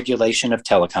had deregulation of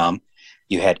telecom.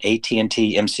 You had AT&T,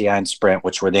 MCI, and Sprint,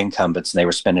 which were the incumbents, and they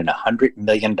were spending $100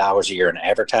 million a year in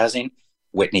advertising.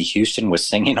 Whitney Houston was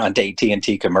singing on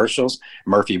AT&T commercials.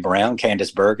 Murphy Brown,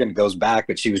 Candace Bergen, goes back,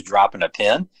 but she was dropping a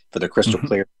pin for the crystal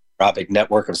clear tropic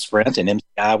network of Sprint, and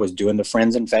MCI was doing the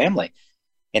friends and family.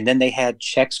 And then they had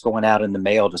checks going out in the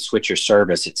mail to switch your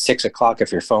service. At 6 o'clock,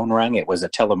 if your phone rang, it was a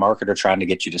telemarketer trying to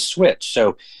get you to switch.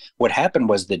 So what happened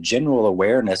was the general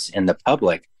awareness in the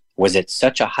public was at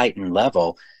such a heightened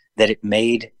level that it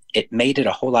made it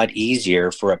a whole lot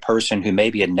easier for a person who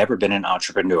maybe had never been an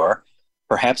entrepreneur,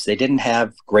 perhaps they didn't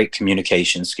have great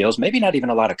communication skills, maybe not even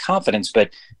a lot of confidence,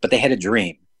 but they had a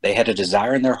dream. They had a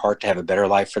desire in their heart to have a better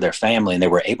life for their family, and they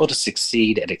were able to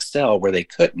succeed and excel where they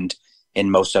couldn't in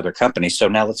most other companies. So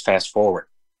now let's fast forward.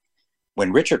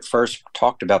 When Richard first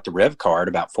talked about the Rev card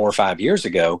about 4 or 5 years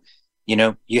ago,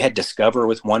 you had Discover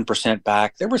with 1%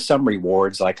 back. There were some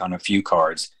rewards like on a few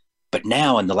cards. But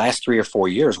now in the last 3 or 4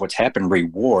 years, what's happened,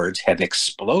 rewards have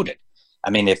exploded.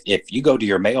 I mean, if you go to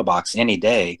your mailbox any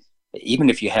day, even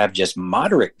if you have just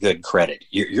moderate good credit,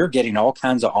 you're getting all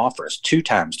kinds of offers, 2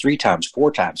 times, 3 times,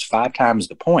 4 times, 5 times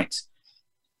the points.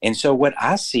 And so what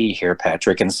I see here,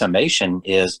 Patrick, in summation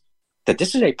is that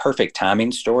this is a perfect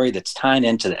timing story that's tying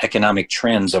into the economic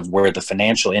trends of where the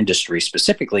financial industry,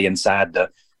 specifically inside the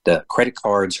credit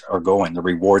cards, are going, the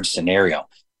reward scenario.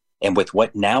 And with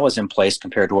what now is in place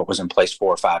compared to what was in place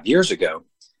 4 or 5 years ago,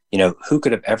 who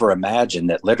could have ever imagined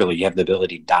that literally you have the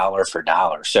ability dollar for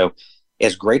dollar? So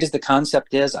as great as the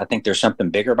concept is, I think there's something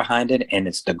bigger behind it, and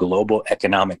it's the global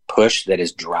economic push that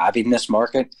is driving this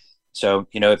market. So,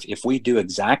 if we do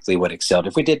exactly what Excel did,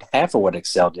 if we did half of what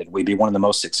Excel did, we'd be one of the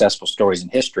most successful stories in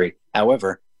history.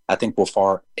 However, I think we'll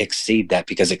far exceed that,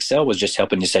 because Excel was just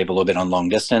helping you save a little bit on long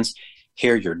distance.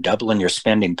 Here, you're doubling your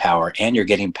spending power and you're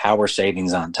getting power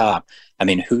savings on top. I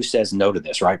mean, who says no to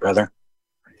this, right, brother?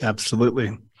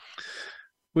 Absolutely.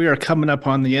 We are coming up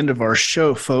on the end of our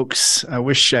show, folks. I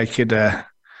wish I could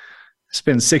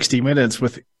spend 60 minutes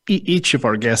with each of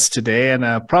our guests today,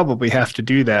 and probably have to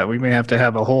do that. We may have to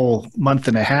have a whole month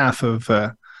and a half of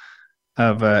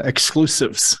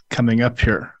exclusives coming up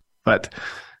here. But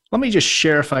let me just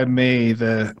share, if I may,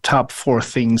 the top 4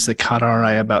 things that caught our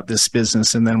eye about this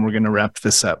business, and then we're going to wrap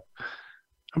this up.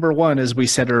 Number 1, as we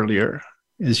said earlier,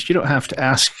 is you don't have to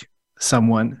ask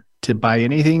someone to buy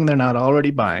anything they're not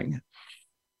already buying.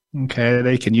 Okay,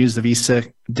 they can use the Visa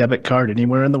debit card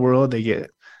anywhere in the world.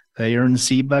 They earn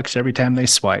C-Bucks every time they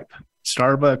swipe.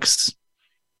 Starbucks,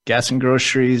 gas and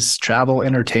groceries, travel,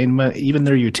 entertainment, even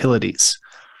their utilities.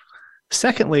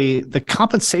 Secondly, the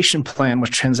compensation plan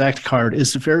with TranzactCard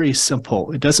is very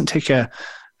simple. It doesn't take a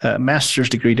master's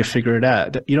degree to figure it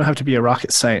out. You don't have to be a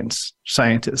rocket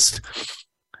scientist.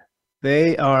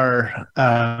 They are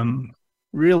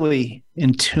really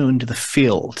in tune to the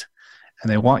field, and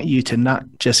they want you to not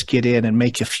just get in and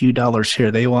make a few dollars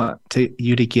here. They want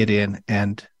you to get in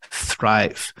and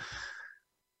thrive.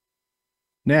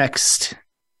 Next,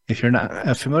 if you're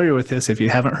not familiar with this, if you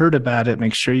haven't heard about it,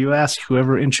 make sure you ask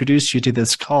whoever introduced you to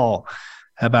this call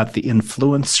about the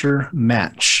influencer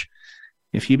match.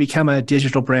 If you become a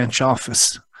digital branch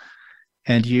office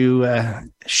and you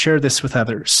share this with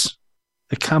others,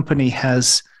 the company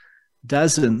has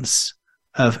dozens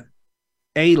of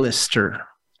A-lister,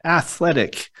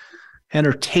 athletic,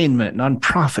 entertainment,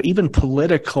 nonprofit, even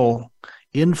political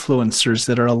influencers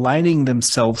that are aligning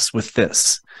themselves with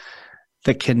this,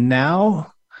 that can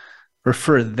now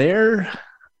refer their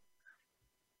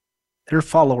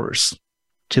followers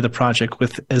to the project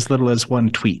with as little as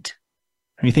 1 tweet.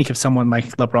 I mean, think of someone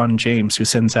like LeBron James, who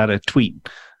sends out a tweet.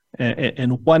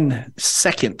 In 1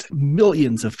 second,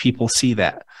 millions of people see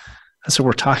that. That's what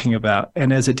we're talking about.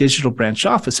 And as a digital branch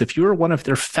office, if you're one of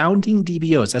their founding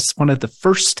DBOs, that's one of the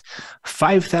first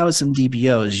 5,000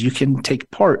 DBOs, you can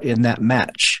take part in that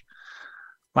match.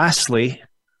 Lastly,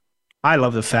 I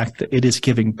love the fact that it is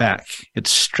giving back.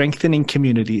 It's strengthening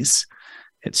communities.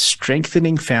 It's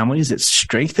strengthening families. It's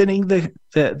strengthening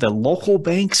the local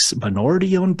banks,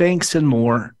 minority-owned banks, and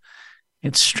more.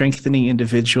 It's strengthening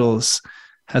individuals,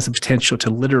 has the potential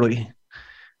to literally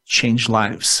change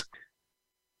lives.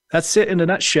 That's it in a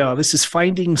nutshell. This is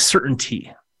finding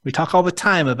certainty. We talk all the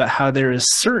time about how there is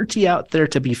certainty out there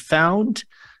to be found,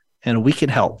 and we can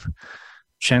help.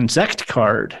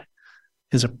 TranzactCard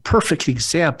is a perfect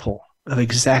example of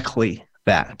exactly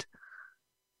that.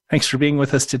 Thanks for being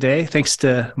with us today. Thanks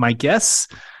to my guests.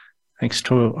 Thanks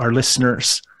to our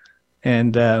listeners.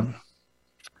 And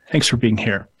thanks for being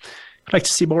here. If you'd like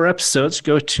to see more episodes,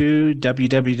 go to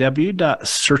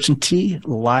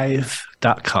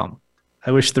www.certaintylive.com.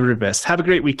 I wish the very best. Have a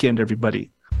great weekend, everybody.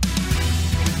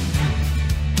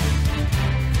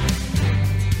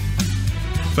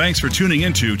 Thanks for tuning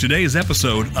into today's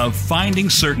episode of Finding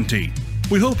Certainty.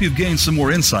 We hope you've gained some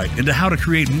more insight into how to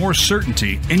create more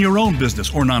certainty in your own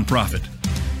business or nonprofit.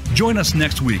 Join us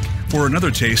next week for another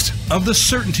taste of the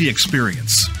Certainty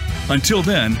Experience. Until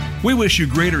then, we wish you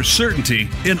greater certainty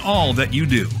in all that you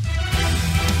do.